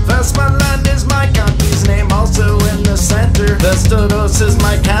 Västmanland is my county's name, also in the center. Västerås is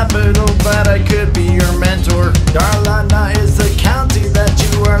my capital, but I could be your mentor. Dalarna is the county that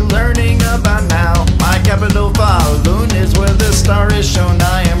you are learning about now. My capital, Falun, is where the star is shown,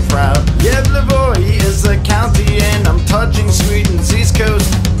 I am proud. Gävleborg is the county, and I'm touching Sweden's east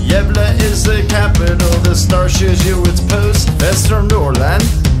coast. Gävle is the capital, the star shows you its post. Västernorrland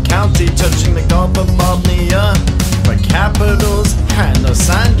County, touching the Gulf of Bothnia. My capital's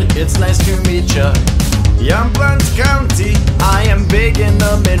Härnösand, it's nice to meet ya. Jämtland County, I am big in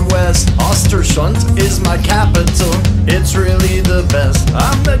the Midwest. Östersund is my capital, it's really the best.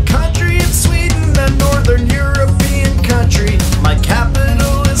 I'm the country of Sweden, the northern European country. My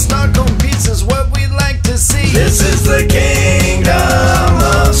capital is Stockholm, peace is what we like to see. This is the kingdom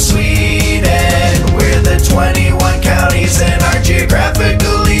of Sweden. We're the 21 counties in our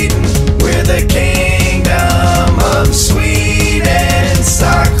geographical Eden. We're the kingdom of Sweden.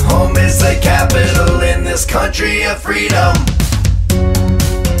 Stockholm is the capital in this country of freedom.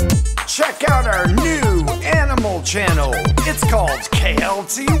 Check out our new animal channel. It's called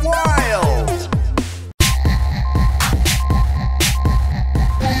KLT Wild.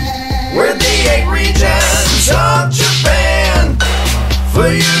 We're the 8 regions of Japan. For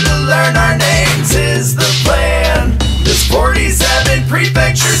you to learn our names is the plan. There's 47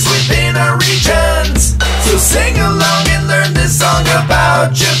 prefectures within our regions. So sing along and learn this song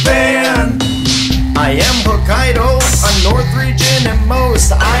about Japan. I am Hokkaido, a north region at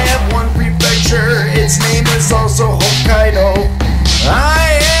most. I have one prefecture, its name is also Hokkaido.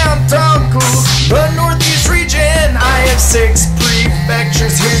 I am Toku, the northeast region. I have 6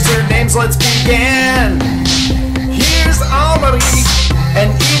 prefectures, here's their names, let's begin. Here's Amari and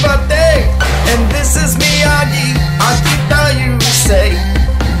Iwate, and this is Miyagi, Akita you say.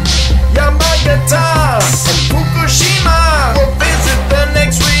 Yamagata and Fukushima, we'll visit the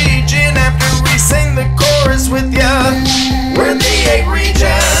next region after we sing the chorus with ya. We're the 8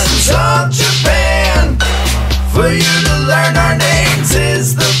 regions of Japan. For you to learn our names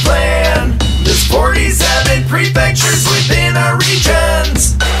is the plan. There's 47 prefectures within our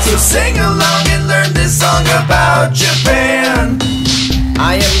regions. So sing along and learn this song about Japan.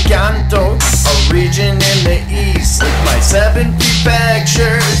 I am Kanto, a region in the east, with my 7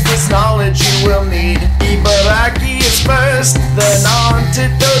 prefectures, this knowledge you will need. Ibaraki is first, then on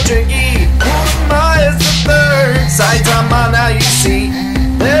to Tochigi. Kuruma is the third, Saitama now you see.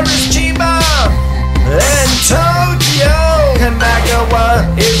 There is Chiba and Tokyo.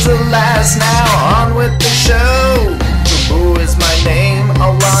 Kanagawa is the last, now on with the show. Fubu is my name,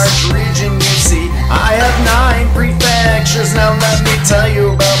 a large region you see. I have 9 prefectures, now let me tell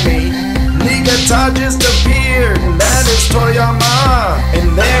you about me. Niigata just appeared, that is Toyama.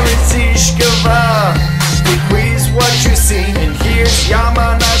 And there is Ishikawa, Fukui's what you see. And here's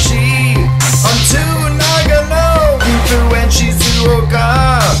Yamanashi, on to Nagano, Gifu and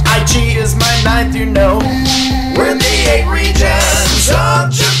Shizuoka. Aichi is my 9th, you know. We're the 8 regions of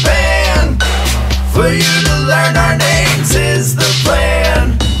Japan. For you to learn our names is the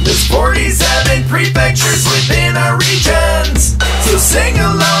plan. There's 47 prefectures within our regions, so sing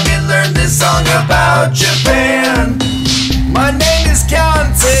along and learn this song about Japan. My name is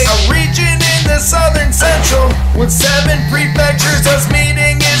Kante, a region in the southern central. With 7 prefectures, us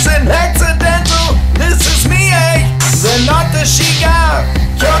meeting isn't accidental. This is Mie, the North of Shiga.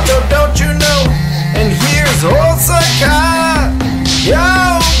 Kyoto, don't you know? And here's Osaka.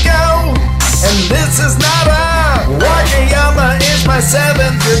 Yo, go! And this is Nara. Wakayama is my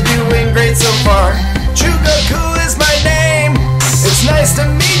 7th, you're doing great so far. Chugoku is my name, it's nice to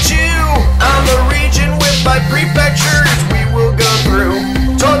meet you. I'm the region with my prefectures we will go through.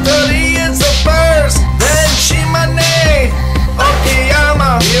 Tottori is the first, then Shimane,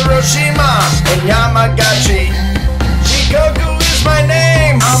 Okayama, Hiroshima, and Yamagachi. Shikoku is my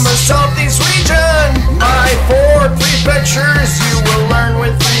name, I'm a southeast region. My 4 prefectures you will learn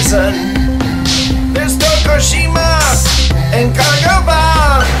with reason. There's Tokushima and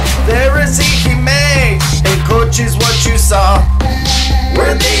Kagawa. There is Ehime and Kochi's what you saw.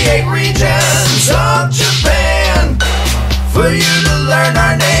 We're the 8 regions of Japan. For you to learn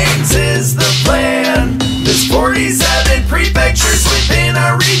our names is the plan. There's 47 prefectures within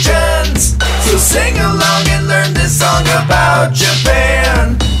our regions, so sing along and learn this song about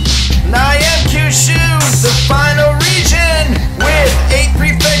Japan. I am Kyushu, the final region, with 8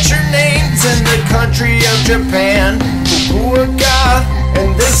 prefecture names in the country of Japan. Fukuoka,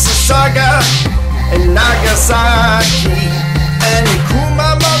 and this is Saga, and Nagasaki, and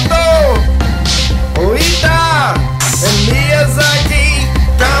Kumamoto, Oita, and Miyazaki,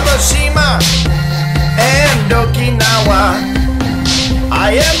 Kawashima, and Okinawa.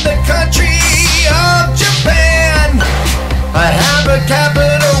 I am the country of Japan. I have a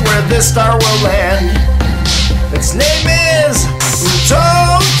capital where this star will land. Its name is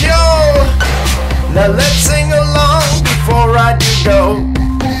Tokyo. Now let's sing along before I do go.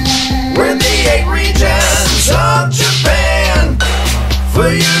 We're the 8 regions of Japan. For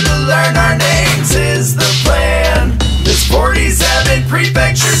you to learn our names is the plan. There's 47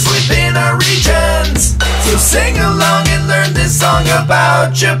 prefectures within our regions, so sing along and learn this song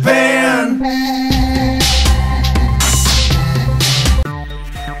about Japan.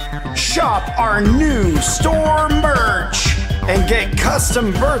 Shop our new store merch and get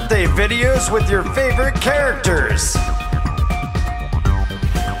custom birthday videos with your favorite characters.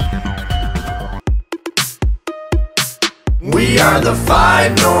 We are the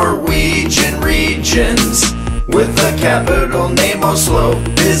 5 Norwegian regions with a capital name Oslo.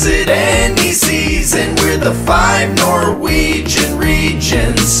 Visit any season. We're the 5 Norwegian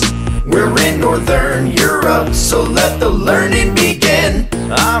regions. We're in Northern Europe, so let the learning begin.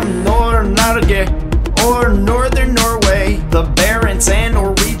 I'm Nord-Norge, or Northern Norway. The Barents and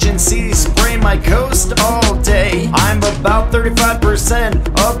Norwegian seas spray my coast all day. I'm about 35%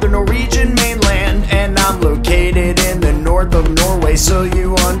 of the Norwegian mainland, and I'm located in the north of Norway, so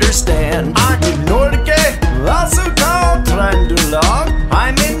you understand. I'm Norge, also called Trøndelag.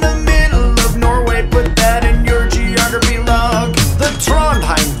 I'm in the middle of Norway, put that in your geography log. The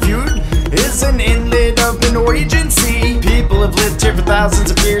Trondheim feud is an inlet of the Norwegian Sea. People have lived here for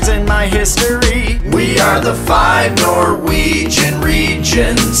thousands of years in my history. We are the 5 Norwegian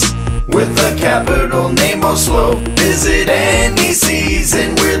regions with a capital name Oslo. Visit any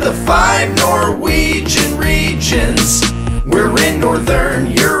season. We're the 5 Norwegian regions. We're in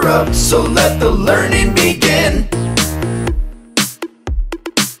Northern Europe, so let the learning begin.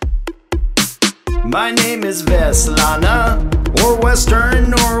 My name is Vestlana, or Western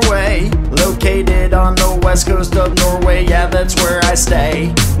Norway, located on the west coast of Norway, yeah, that's where I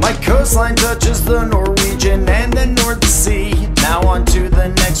stay. My coastline touches the Norwegian and the North Sea. Now on to the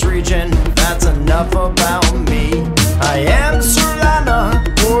next region, that's enough about me. I am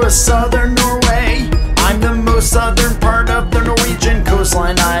Sørlandet, or Southern Norway. I'm the most southern part of the Norwegian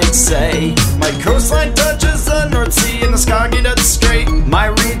coastline, I'd say. My coastline touches the North Sea and the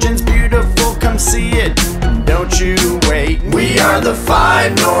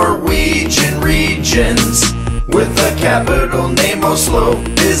capital name Oslo.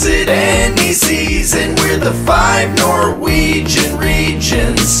 Visit any season. We're the 5 Norwegian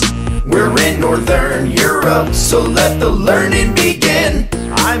regions. We're in Northern Europe, so let the learning begin.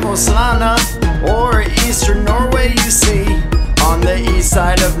 I'm Oslana, or Eastern Norway, you see. On the east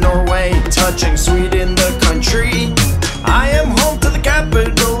side of Norway, touching Sweden, the country. I am home to the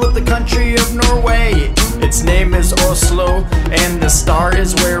capital of the country of Norway. Its name is Oslo, and the star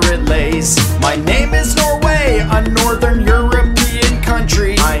is where it lays. My name is Norway, a northern European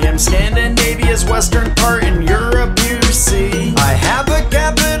country. I am Scandinavia's western part in Europe, you see. I have a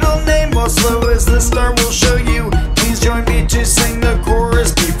capital name, Oslo, as the star will show you. Please join me to sing the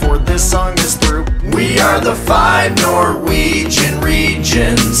chorus before this song is through. We are the 5 Norwegian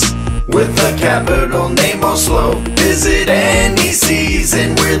regions, with a capital name Oslo. Visit any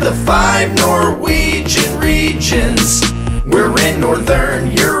season. We're the 5 Norwegian regions. We're in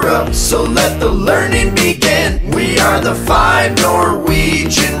Northern Europe, so let the learning begin. We are the 5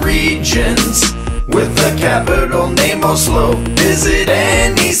 Norwegian regions, with a capital name Oslo. Visit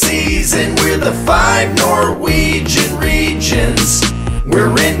any season. We're the 5 Norwegian regions.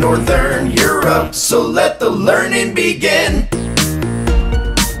 We're in Northern Europe, so let the learning begin.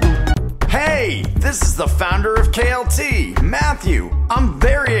 Hey, this is the founder of KLT, Matthew. I'm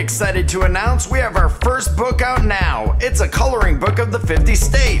very excited to announce we have our first book out now. It's a coloring book of the 50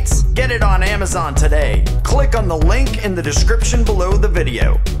 states. Get it on Amazon today. Click on the link in the description below the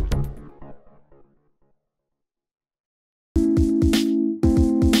video.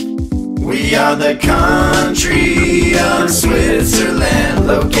 We are the country of Switzerland,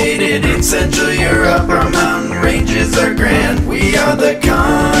 located in Central Europe. Our mountain ranges are grand. We are the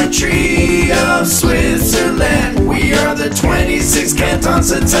country of Switzerland. We are the 26 cantons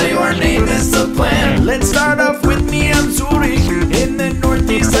that tell you our name is the plan. Let's start off with me, I'm Zurich. In the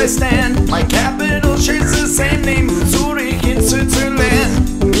northeast I stand. My capital shares the same name, Zurich in Switzerland.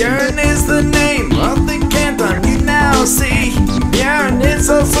 Bern is the name of the canton you now see. Bern is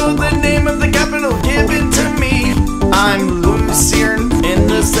also the name of the capital given to me. I'm Lucerne in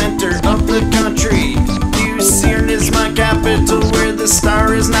the center of the country. Lucerne is my capital where the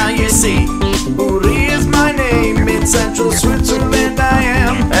star is now you see. Uri is my name, in central Switzerland I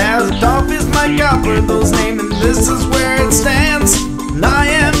am. Asdorf is my capital's name and this is where it stands. I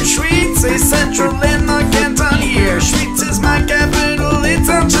am Schwyz, a central landlocked canton here. Schwyz is my capital, it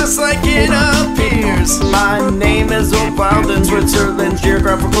sounds just like it appears. My name is Obwalden, Switzerland's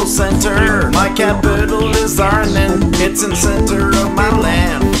geographical center. My capital is Arnhem, it's in center of my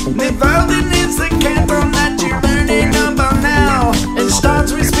land. Nidwalden is the canton that you're learning about now. In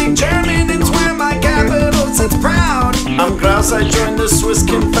Stans we speak German, it's where my capital sits proud. I'm Graus, I joined the Swiss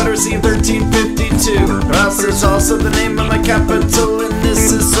Confederacy in 1352. Graus is also the name of my capital, and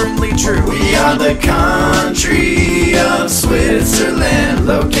this is certainly true. We are the country of Switzerland,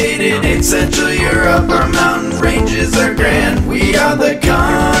 located in Central Europe. Our mountain ranges are grand. We are the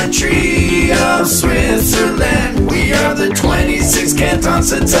country of Switzerland. We are the 26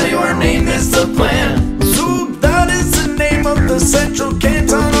 cantons that tell you our name is the plan. Zug, that is the name of the central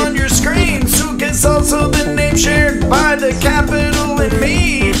canton on your screen. Zug is also the name shared by the capital and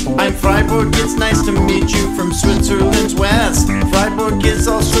me. I'm Freiburg, it's nice to meet you from Switzerland's west. Freiburg is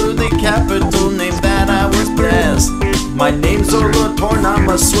also the capital name that I was blessed. My name's Solothurn, I'm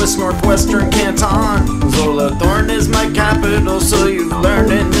a Swiss northwestern canton. Solothurn is my capital, so you've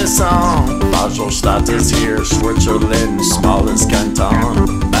learned in this song. Baselstadt is here, Switzerland's smallest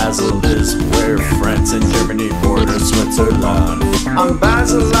canton. Basel is where France and Germany border Switzerland. I'm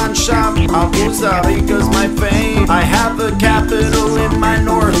Basellandschap, Costa Rica's my fame. I have a capital in my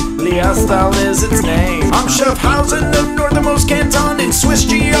north, Liestal is its name. I'm Schaffhausen, the northernmost canton in Swiss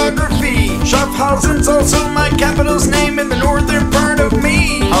geography. Schaffhausen's also my capital's name in the northern part of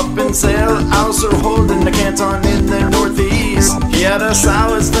me. Appenzell, Ausserrhoden, the canton in the northeast.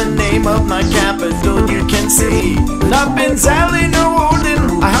 Hieresau is the name of my capital, you can see. Appenzell in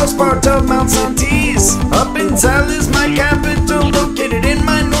Orden, a house part of Mount Santis. Appenzell is my capital, located in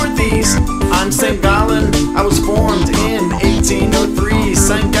my northeast. I'm St. Gallen, I was formed in 1803.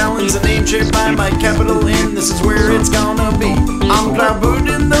 St. Gallen's a name shared by my capital, and this is where it's gonna be. I'm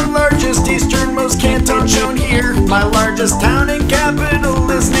Graubünden, the largest easternmost canton shown here. My largest town and capital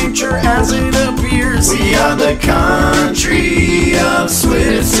is named sure as it appears. We are the country of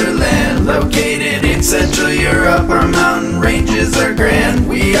Switzerland, located in Central Europe. Our mountain ranges are grand.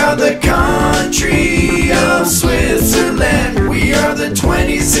 We are the country of Switzerland. We are the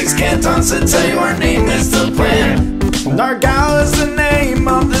 26 cantons that tell you our name is the plan. Nargau is the name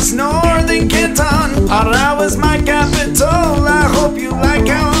of this northern canton. Aarau is my capital, I hope you like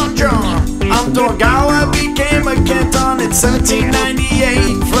how I'm drawn. I'm Torgau, I became a canton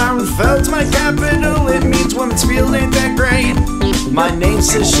 1798, Frauenfeld's my capital. It means women's field ain't that great. My name's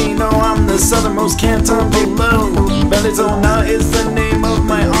Ticino, I'm the southernmost canton below. Bellinzona is the name of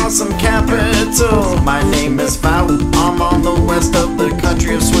my awesome capital. My name is Foul, I'm on the west of the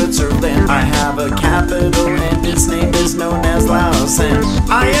country of Switzerland. I have a capital and its name is known as Lausanne.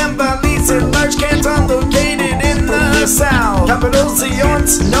 I am Valise, a large canton located in the south. Capital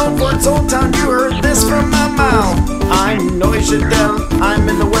Sion's known for its old town, you heard this from my mouth. I'm Neuchâtel, I'm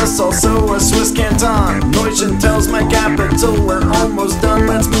in the west, also a Swiss canton. Neuchâtel's my capital, we're almost done,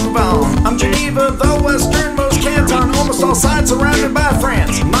 let's move on. I'm Geneva, the westernmost canton, almost all sides surrounded by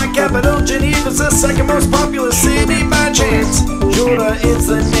France. My capital, Geneva's the second most populous city by chance. Jura is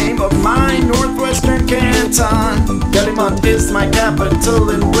the name of my northwestern canton. Gallimont is my capital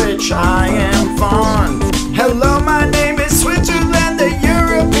in which I am fond. Hello, my name is Switzerland, the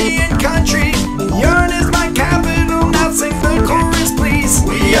European country. Yarn is my capital, now sing the chorus please.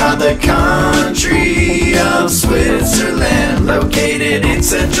 We are the country of Switzerland, located in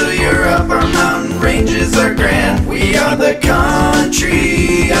Central Europe. Our mountain ranges are grand. We are the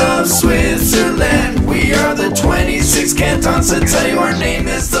country of Switzerland. We are the 26 cantons that tell you our name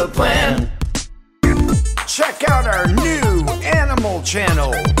is the plan. Check out our new animal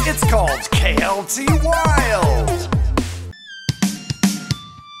channel. It's called KLT Wild.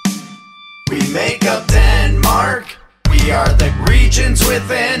 We make up Denmark. We are the regions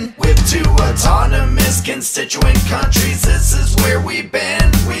within, with 2 autonomous constituent countries. This is where we've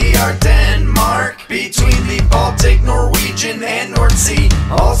been. We are Denmark, between the Baltic, Norwegian, and North Sea,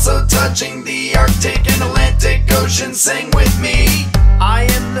 also touching the Arctic and Atlantic Ocean. Sing with me. I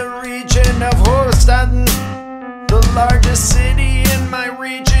am the region of Hovedstaden. The largest city in my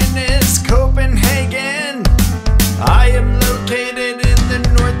region is Copenhagen. I am located in the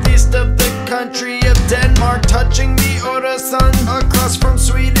northeast of the country of Denmark, touching the Øresund. Across from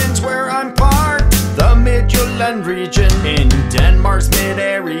Sweden's where I'm parked. The Midtjylland region in Denmark's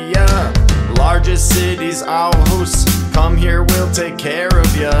mid-area. Largest cities Aarhus, come here, we'll take care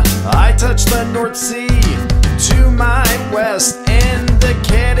of ya. I touch the North Sea to my west, and the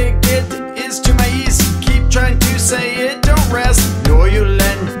Kattegat is to my east. Keep trying to say it, don't rest.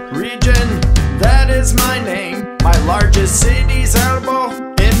 Nordjylland region, that is my name. My largest city's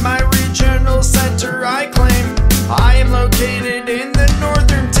Aalborg, in my regional center I claim. I am located in the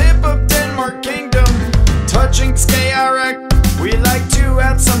northern tip of Denmark Kingdom, touching Skagerrak, we like to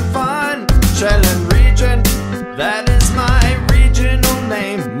have some fun. Sjælland region, that is my regional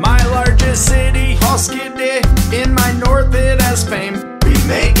name. My largest city, Roskilde, in my north it has fame. We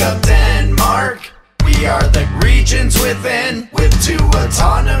make up Denmark. We are the regions within, with 2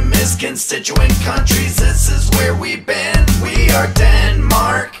 autonomous constituent countries. This is where we've been. We are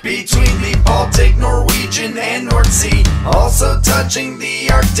Denmark, between the Baltic, Norwegian, and North Sea, also touching the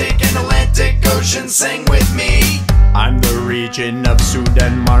Arctic and Atlantic Ocean. Sing with me. I'm the region of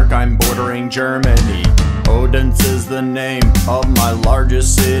Syddenmark, I'm bordering Germany. Odense is the name of my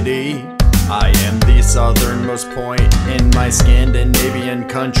largest city. I am the southernmost point in my Scandinavian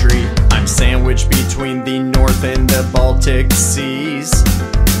country. I'm sandwiched between the North and the Baltic Seas.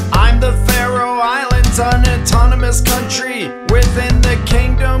 I'm the Faroe Islands, an autonomous country within the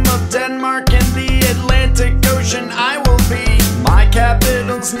Kingdom of Denmark. In the Atlantic Ocean I will be. My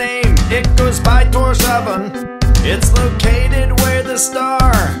capital's name, it goes by Tórshavn. It's located where the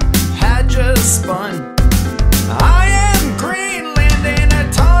star had just spun. I am Greenland, an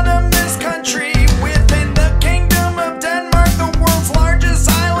autonomous country within the Kingdom of Denmark, the world's largest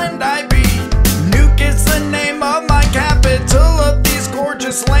island I be. Nuuk is the name of my capital of these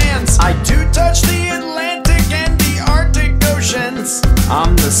gorgeous lands. I do touch the Atlantic and the Arctic Oceans.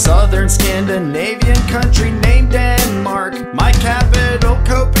 I'm the southern Scandinavian country named Denmark. My capital,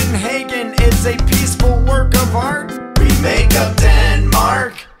 Copenhagen, is a peaceful work of art. We make up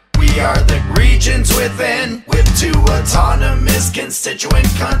Denmark. We are the regions within, with 2 autonomous constituent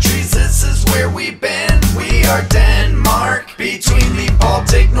countries. This is where we've been. We are Denmark, between the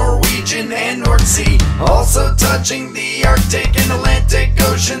Baltic, Norwegian, and North Sea, also touching the Arctic and Atlantic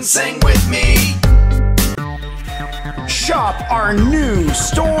Ocean. Sing with me. Shop our new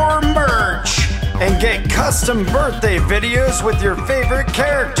store merch and get custom birthday videos with your favorite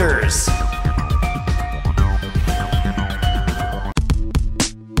characters.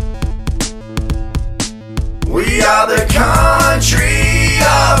 We are the country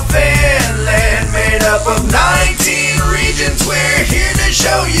of Finland, made up of 19 regions. We're here to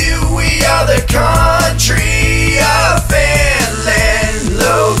show you we are the country of Finland,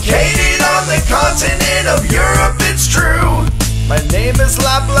 located on the continent of Europe, it's true. My name is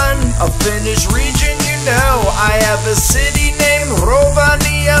Lapland, a Finnish region, you know. I have a a city named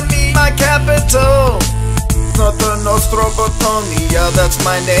Rovaniemi, my capital. Notre Nostro Botonia, that's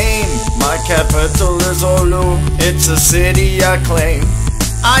my name. My capital is Oulu, it's a city I claim.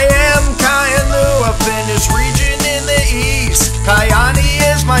 I am Kainuu, a Finnish region in the east. Kajaani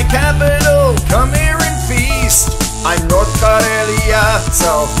is my capital, come here and feast. I'm North Karelia,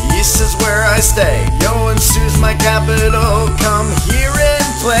 southeast is where I stay. Joensuu's my capital, come here and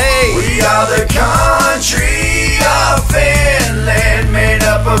play. We are the country of Finland, made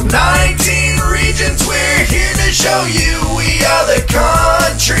up of 19 regions. We're here to show you we are the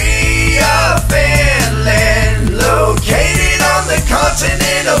country of Finland, located on the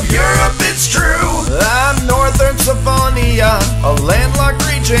continent of Europe, it's true. I'm Northern Savonia, a landlocked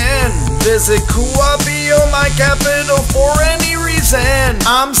region. Visit Kuopio, my capital, for any reason.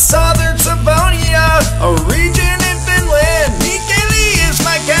 I'm Southern Savonia, a region in Finland. Mikkeli is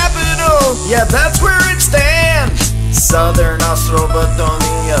my capital, yeah, that's where it stands. Southern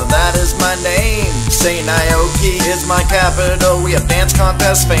Ostrobothnia, that is my name. Seinäjoki is my capital, we have dance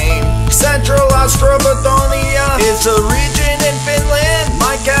contest fame. Central Ostrobothnia is a region in Finland.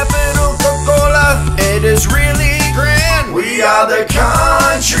 My capital, Kokkola, it is really grand. We are the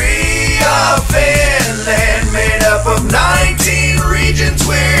country of Finland, made up of 19 regions.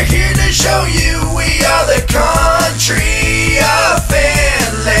 We're here to show you we are the country of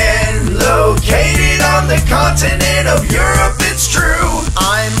Finland, located on the continent of Europe, it's true.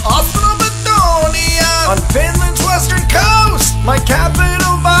 I'm Ostrobothnia, on Finland's western coast. My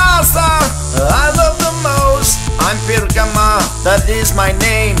capital, Vaasa, I love the most. I'm Pirkanmaa, that is my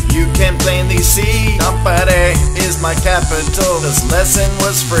name, you can plainly see. Tampere is my capital, this lesson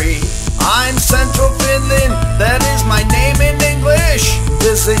was free. I'm Central Finland, that is my name in English.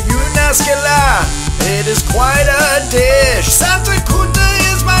 Visit Jyväskylä, it is quite a dish. Santa Kuta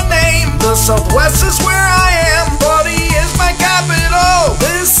is my name, the southwest is where I am. Pori is my capital,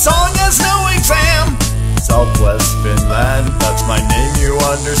 this song has no exam. Southwest Finland, that's my name, you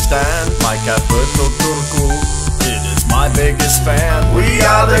understand. My capital, Turku, it is my biggest fan. We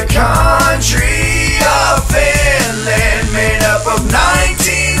are the country of Finland, made up of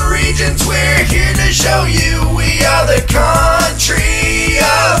 19 regions. We're here to show you we are the country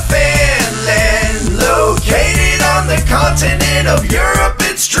of Finland, located on the continent of Europe,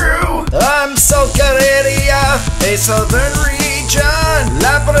 it's true. I'm South Karelia, a southern region.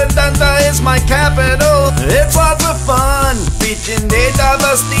 Lappeenranta is my capital, it's lots of fun.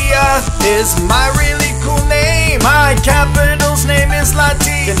 Tavastia is my really cool name. My capital's name is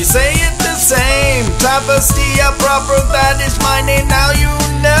Lahti, can you say it the same? Tavastia proper, that is my name, now you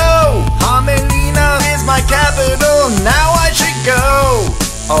know. Hamelina is my capital, now I should go.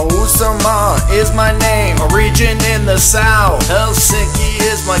 Uusimaa is my name, a region in the south. Helsinki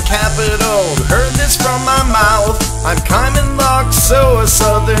is my capital, you heard this from my mouth. I'm Kymenlaakso, so a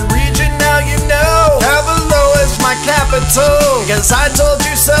southern region, now you know. Kavalo is my capital, cause I told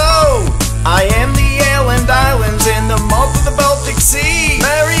you so. I am the Åland Islands in the mouth of the Baltic Sea.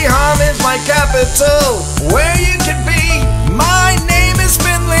 Mariehamn is my capital, where you can be. My name is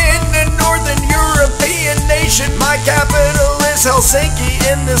Finland, a northern European nation. My capital is Helsinki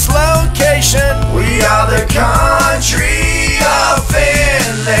in this location. We are the country of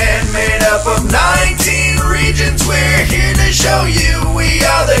Finland, made up of 19 regions. We're here to show you we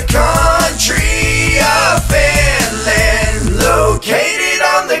are the country of Finland, located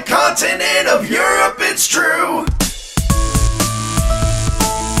on the continent of Europe, it's true.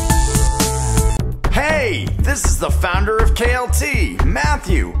 Hey, this is the founder of KLT,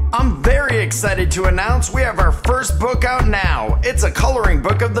 Matthew. I'm very excited to announce we have our first book out now. It's a coloring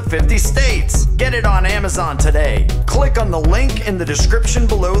book of the 50 states. Get it on Amazon today. Click on the link in the description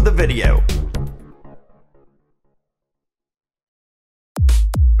below the video.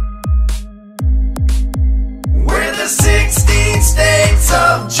 We're the 16 states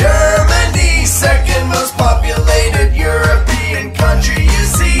of Germany, second most populated European country you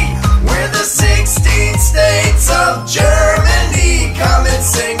see. We're the 16 states of Germany, come and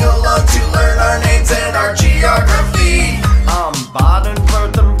sing along to learn our names and our geography. I'm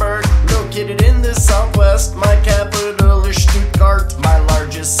Baden-Württemberg, located in the southwest. My capital is Stuttgart, my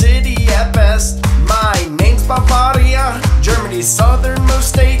largest city at best. My name's Bavaria, Germany's southernmost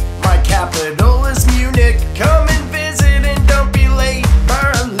state. My capital is Munich, come and visit and don't be late.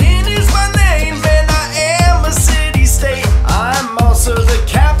 Berlin is my name and I am a city-state. I'm also the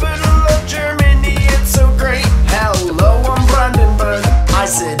capital of Germany, it's so great. Hello, I'm Brandenburg, I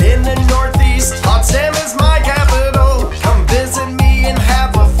sit in the northeast. Potsdam is my capital, come visit me and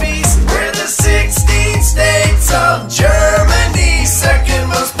have a feast. We're the 16 states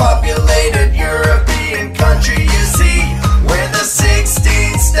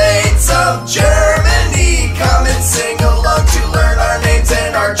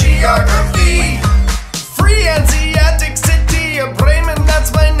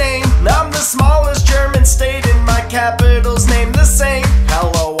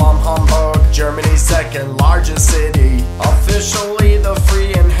second largest city. Officially the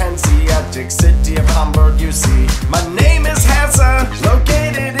free and Hanseatic city of Hamburg, you see. My name is Hesse,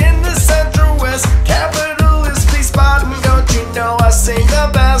 located in the Central West. Capital is Wiesbaden, don't you know I sing the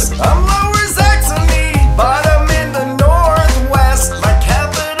best? I'm Lower Saxony, but I'm in the Northwest. My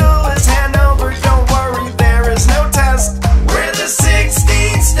capital is Hanover, don't worry, there is no test. We're the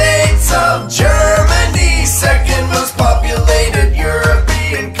 16 states of Germany, second most populated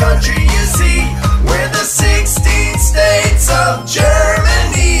European country, you see. We're the 16 states of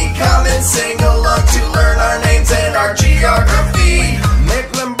Germany. Come and sing along to learn our names and our geography.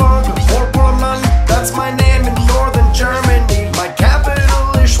 Mecklenburg-Vorpommern, that's my name in northern Germany. My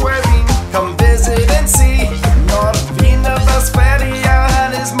capital is Schwerin, come visit and see. North Wiener Westphalia,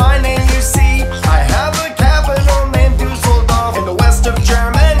 that is my name, you see. I have a capital named Düsseldorf in the west of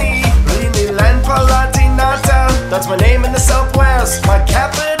Germany. Rheinland-Palatinata, that's my name in the southwest. My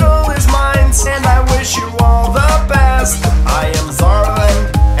capital is Mainz, and I wish you all the best. I am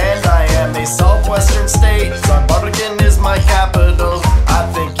Saarland, and I am a southwestern state. Saarbrücken is my capital, I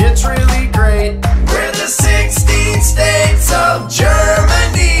think it's really great. We're the 16 states of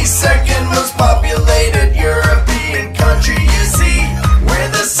Germany, second most populated European country, you see. We're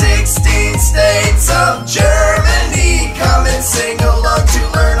the 16 states of Germany. Come and sing along to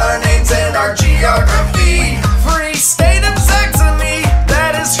learn our names and our geography. Free state of Saxony,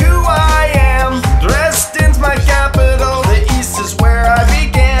 that is who I am. Dresden's my capital, the east is where I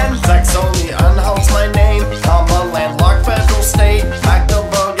began. Saxony-Anhalt's my name, I'm a landlocked federal state.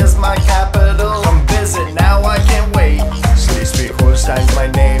 Magdeburg is my capital, come visit now, I can't wait. Schleswig-Holstein's my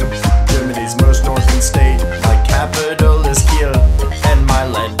name, Germany's most northern state. My capital is Kiel, and my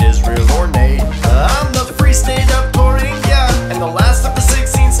land is real ornate. I'm the free state of Thuringia, and the last of the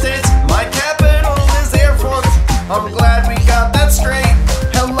 16 states. My capital is Erfurt, I'm glad we got that straight.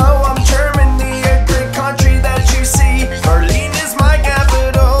 Hello, I'm Germany, a great country that you see. Berlin is my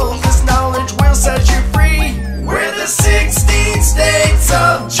capital, this knowledge will set you free. We're the 16 states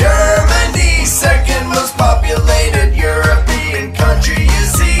of Germany, second most populated European country, you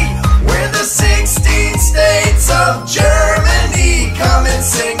see. We're the 16 states of Germany. Come and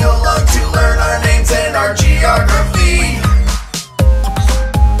sing along to learn our names and our geography.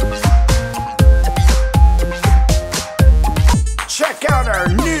 Check out our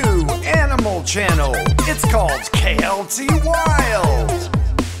new animal channel, it's called KLT Wild.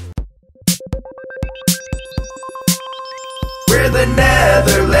 We're the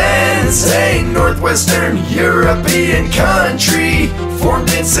Netherlands, a northwestern European country, formed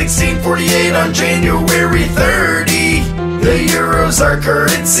in 1648 on January 30. The euro's our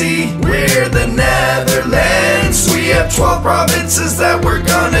currency. We're the Netherlands. We have 12 provinces that we're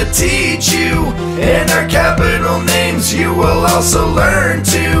gonna teach you, and our capital names you will also learn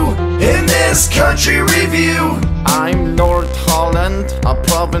too in this country review. I'm North Holland, a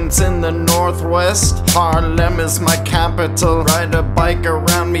province in the northwest. Haarlem is my capital, ride a bike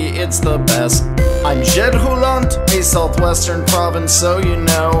around me, it's the best. I'm Gelderland, a southwestern province, so you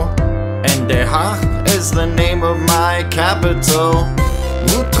know. And Den Haag is the name of my capital.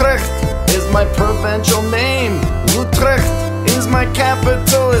 Utrecht is my provincial name. Utrecht is my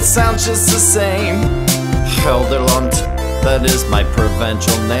capital, it sounds just the same. Gelderland, that is my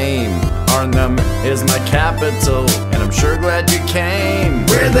provincial name. Arnhem is my capital, and I'm sure glad you came.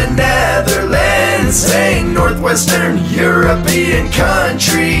 We're the Netherlands, a northwestern European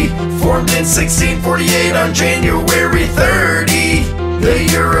country, formed in 1648 on January 30. The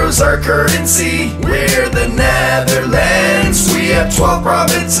euro's our currency. We're the Netherlands. We have 12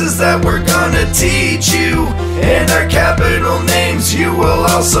 provinces that we're gonna teach you, and our capital names you will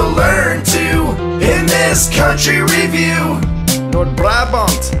also learn too in this country review.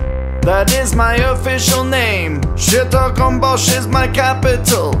 Noord-Brabant, that is my official name. Schutterkombosch is my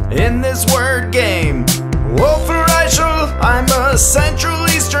capital in this word game. Overijssel, I'm a Central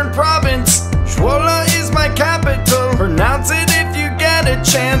Eastern province. Zwolle is my capital, pronounce it if you get a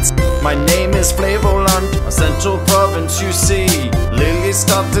chance. My name is Flevoland, a central province you see.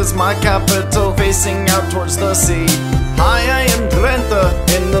 Lelystad is my capital, facing out towards the sea. Hi, I am Drenthe,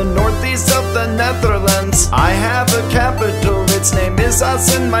 in the northeast of the Netherlands. I have a capital, its name is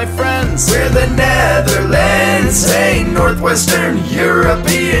Us and my friends. We're the Netherlands, a northwestern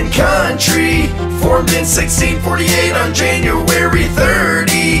European country, formed in 1648 on January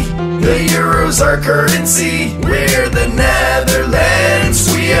 30. The euro's our currency. We're the Netherlands.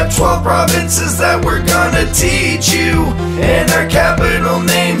 We have 12 provinces that we're gonna teach you, and our capital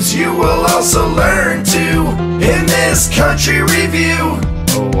names you will also learn too in this country review.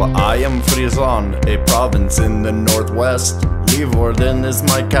 Oh, I am Friesland, a province in the northwest. Leeuwarden is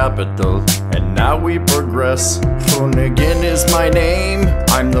my capital, and now we progress. Groningen is my name,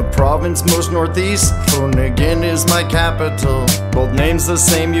 I'm the province most northeast. Groningen is my capital, both names the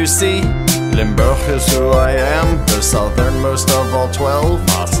same you see. Limburg is who I am, the southernmost of all 12.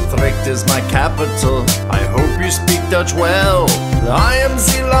 Maastricht is my capital, I hope you speak Dutch well. I am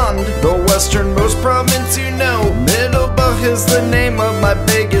Zeeland, the westernmost province you know. Middelburg is the name of my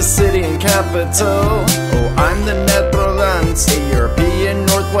biggest city and capital. Oh, I'm the Netherlands, a European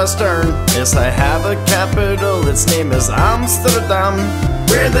northwestern. Yes, I have a capital, its name is Amsterdam.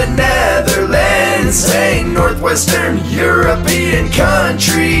 We're the Netherlands, a northwestern European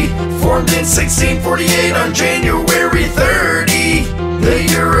country, formed in 1648 on January 30. The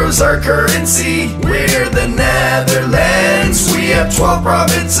euro's our currency. We're the Netherlands. We have 12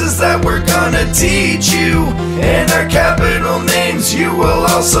 provinces that we're gonna teach you, and our capital names you will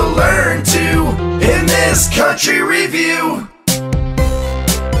also learn too in this country review.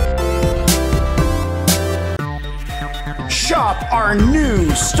 Shop our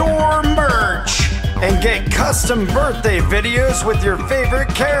new store merch and get custom birthday videos with your favorite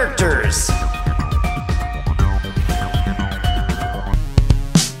characters.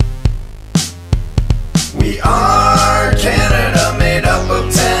 We are Canada, made up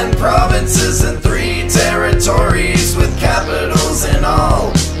of 10 provinces and 3 territories with capitals in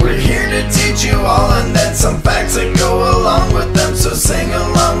all. We're here to teach you all, and then some facts that go along with them. So sing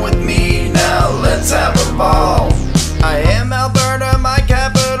along with me now, let's have a ball. I am Alberta, my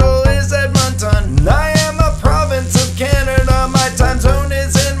capital is Edmonton. I am a province of Canada, my time zone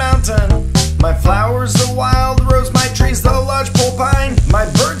is in mountain. My flowers the wild rose, my trees the lodgepole pine. My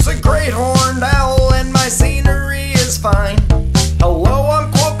bird's a great horned owl, and my scenery is fine. Hello,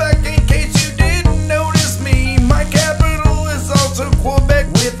 I'm Quebec, in case you didn't notice me. My capital is also Quebec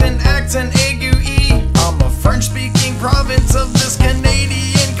with an accent aigu-e. I'm a French-speaking province of this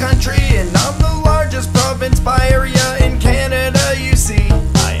Canadian country, and I'm the largest province by area in Canada, you see.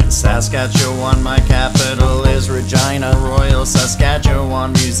 I am Saskatchewan, my capital is Regina. Royal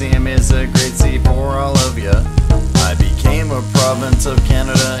Saskatchewan Museum is a great see for all of you. I became a province of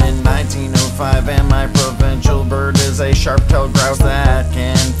Canada in 1905, and my provincial bird is a sharp-tailed grouse that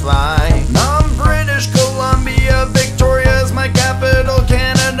can fly. I'm British Columbia, Victoria is my capital,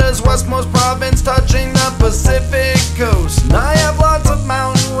 Canada's westmost province touching the Pacific coast. I have lots of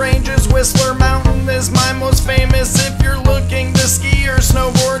mountain ranges, Whistler Mountain is my most famous. If you're looking to ski or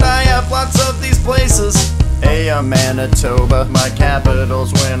snowboard, I have lots of these places. Hey, I'm Manitoba, my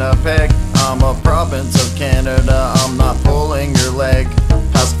capital's Winnipeg. I'm a province of Canada, I'm not pulling your leg.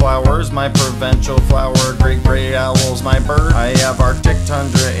 Has flowers, my provincial flower, great gray owl's my bird. I have Arctic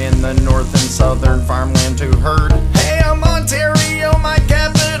tundra in the north and southern farmland to herd. Hey, I'm Ontario, my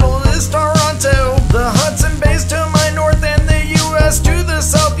capital is Toronto. The Hudson Bay's to my north and the US to the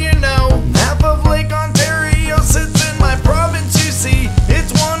south, you know. Half of Lake Ontario sits in my province, you see.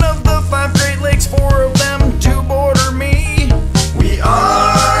 It's one of the 5 Great Lakes, 4 of them to border me. We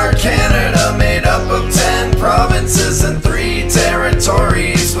are Canada, made up of 10 provinces and 3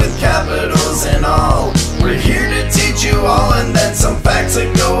 territories with capitals in all. We're here to teach you all, and then some facts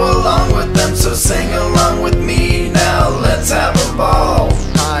that go along with them. So sing along with me now, let's have a ball.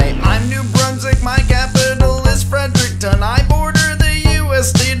 Hi, I'm New Brunswick, my capital is Fredericton. I border the US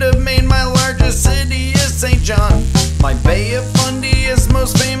state of Maine, my largest city is St. John. My Bay of Fundy is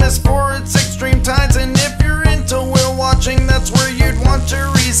most famous for its extreme tides, and if you're into whale watching, that's where you'd want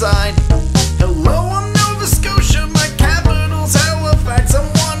to reside. Hello, I'm Nova Scotia, my capital's Halifax. I'm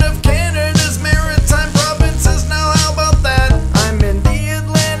one of Canada's maritime provinces, now how about that? I'm in the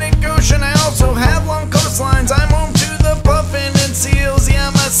Atlantic Ocean, I also have long coastlines. I'm home to the puffin and seals, yeah,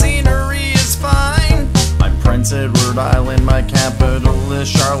 my scenery is fine. I'm Prince Edward Island, my capital is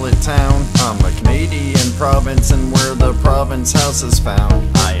Charlottetown. I'm a Canadian province, and where the province house is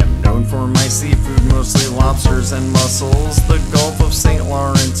found. I am known for my seafood, mostly lobsters and mussels. The Gulf of St.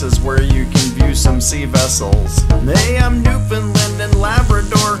 Lawrence is where you can view some sea vessels. Hey, I'm Newfoundland and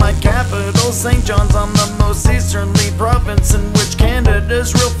Labrador, my capital St. John's. I'm the most easterly province in which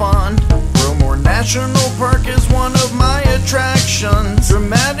Canada's real fond. Bromore National Park is one of my attractions.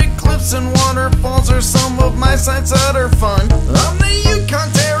 Dramatic cliffs and waterfalls are some of my sights that are fun. I'm the Yukon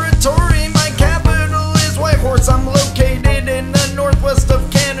Territory, my capital is Whitehorse. I'm located in the northwest of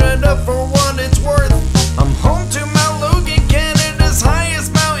Canada for what it's worth. I'm home to Mount Logan, Canada's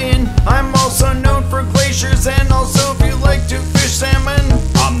highest mountain. I'm also known for glaciers, and also if you like to fish salmon.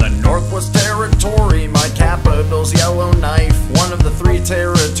 I'm the Northwest Territory, my capital's Yellowknife. One of the 3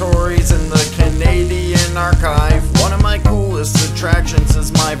 territories in the Canadian Archive. One of my coolest attractions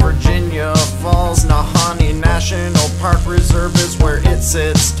is my Virginia Falls Nahanni National Park reserve is where it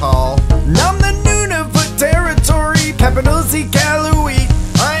sits tall. I'm the Nunavut territory, capital Iqaluit.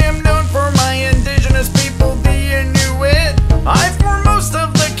 I am known for my indigenous people, the Inuit. I form most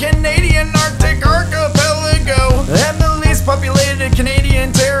of the Canadian Arctic archipelago, and the least populated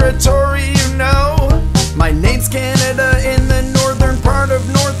Canadian territory, you know. My name's Canada in the northern part of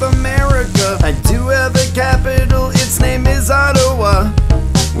North America. I do have a capital, its name is Ottawa.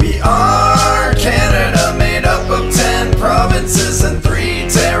 We are Canada, made up of 10 provinces and 3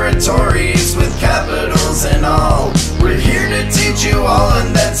 territories with capitals in all. We're here to teach you all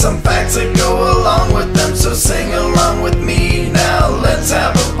and then some facts that go along with them. So sing along with me now, let's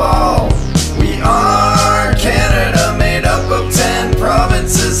have a ball. We are Canada, made up of 10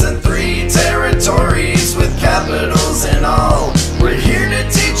 provinces and 3 territories with capitals in all. We're here to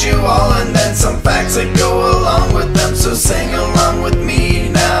teach you all and then some facts that go along with them. So sing along with me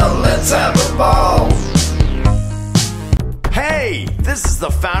now, let's have a ball. Hey, this is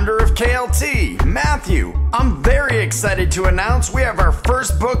the founder of KLT, Matthew. I'm very excited to announce we have our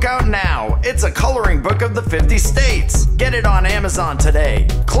first book out now. It's a coloring book of the 50 states. Get it on Amazon today.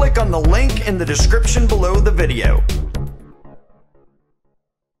 Click on the link in the description below the video.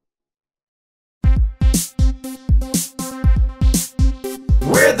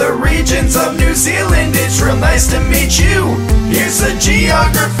 We're the regions of New Zealand, it's real nice to meet you. Here's the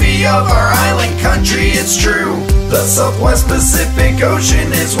geography of our island country, it's true. The Southwest Pacific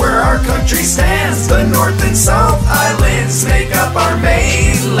Ocean is where our country stands. The North and South Islands make up our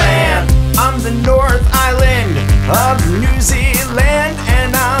mainland. I'm the North Island of New Zealand,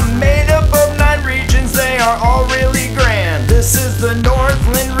 and I'm made up of 9 regions, they are all really grand. This is the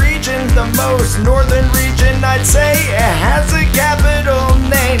Northland region, the most northern region I'd say. It has a capital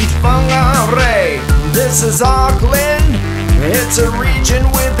named Whangarei. This is Auckland, it's a region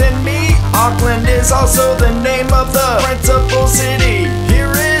within me. Auckland is also the name of the principal city.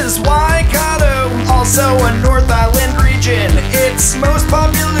 Here is Waikato, also a North Island region. Its most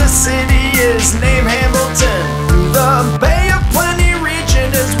populous city is named Hamilton. The Bay of Plenty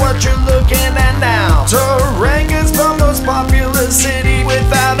region is what you're looking at now. Taranga's the most populous city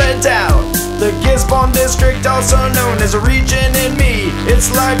without a doubt. The Gisborne district, also known as a region in me.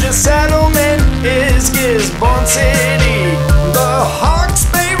 Its largest settlement is Gisborne City. The Hawke's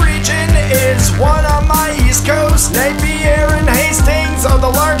Bay region is one on my east coast. Napier and Hastings are the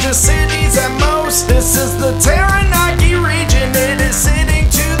largest cities at most. This is the Taranaki region, it is sitting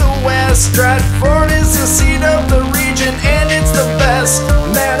to the west. Stratford is the seat of the region and it's the best.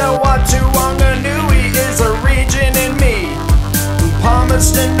 Manawatu-Wanganui is a region in me.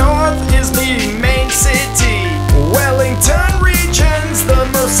 Palmerston North is the main city. Wellington region's the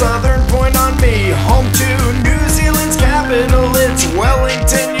most southern point on me. Home to New Zealand's capital, it's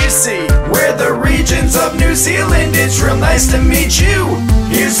Wellington, you see. We're the regions of New Zealand, it's real nice to meet you.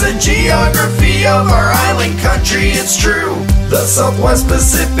 Here's the geography of our island country, it's true. The Southwest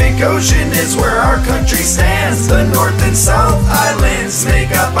Pacific Ocean is where our country stands. The North and South Islands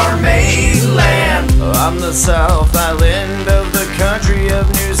make up our mainland. I'm the South Island of the country of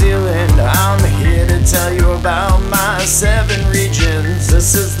New Zealand. I'm here to tell you about my 7 regions.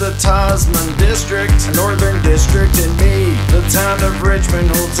 This is the Tasman district, Northern district in me. The town of Richmond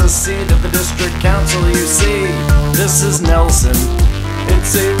holds a seat of the district council, you see. This is Nelson,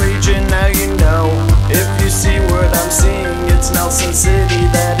 it's a region now you know. If you see what I'm seeing, it's Nelson City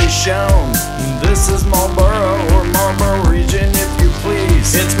that is shown. This is Marlborough or Marlborough region if you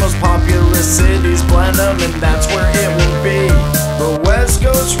please. Its most populous cities Blenheim and that's where it will be. The West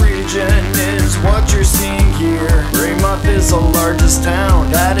Coast region is what you're seeing here. Greymouth is the largest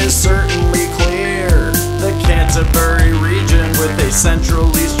town, that is certainly clear. The Canterbury region with a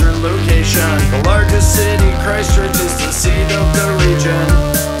central eastern location. The largest city, Christchurch, is the seat of the region.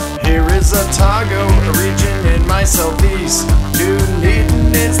 Here is Otago, a region in my southeast.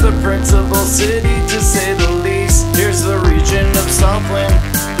 Dunedin is the principal city to say the least. Here's the region of Southland,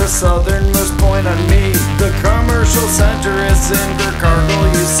 the southernmost point on me. The commercial center is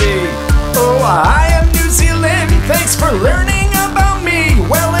Invercargill, you see. Oh, I am New Zealand, thanks for learning about me.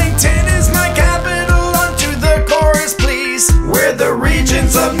 Wellington is my capital, onto the chorus please. We're the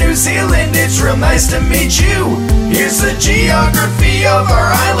regions of New Zealand, it's real nice to meet you. Here's the geography of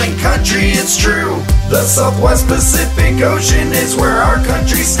our island country, it's true. The Southwest Pacific Ocean is where our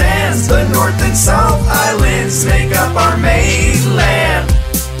country stands. The North and South Islands make up our mainland.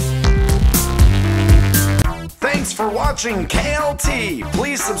 Thanks for watching KLT.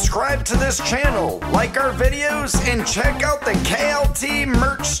 Please subscribe to this channel, like our videos, and check out the KLT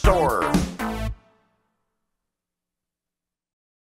merch store.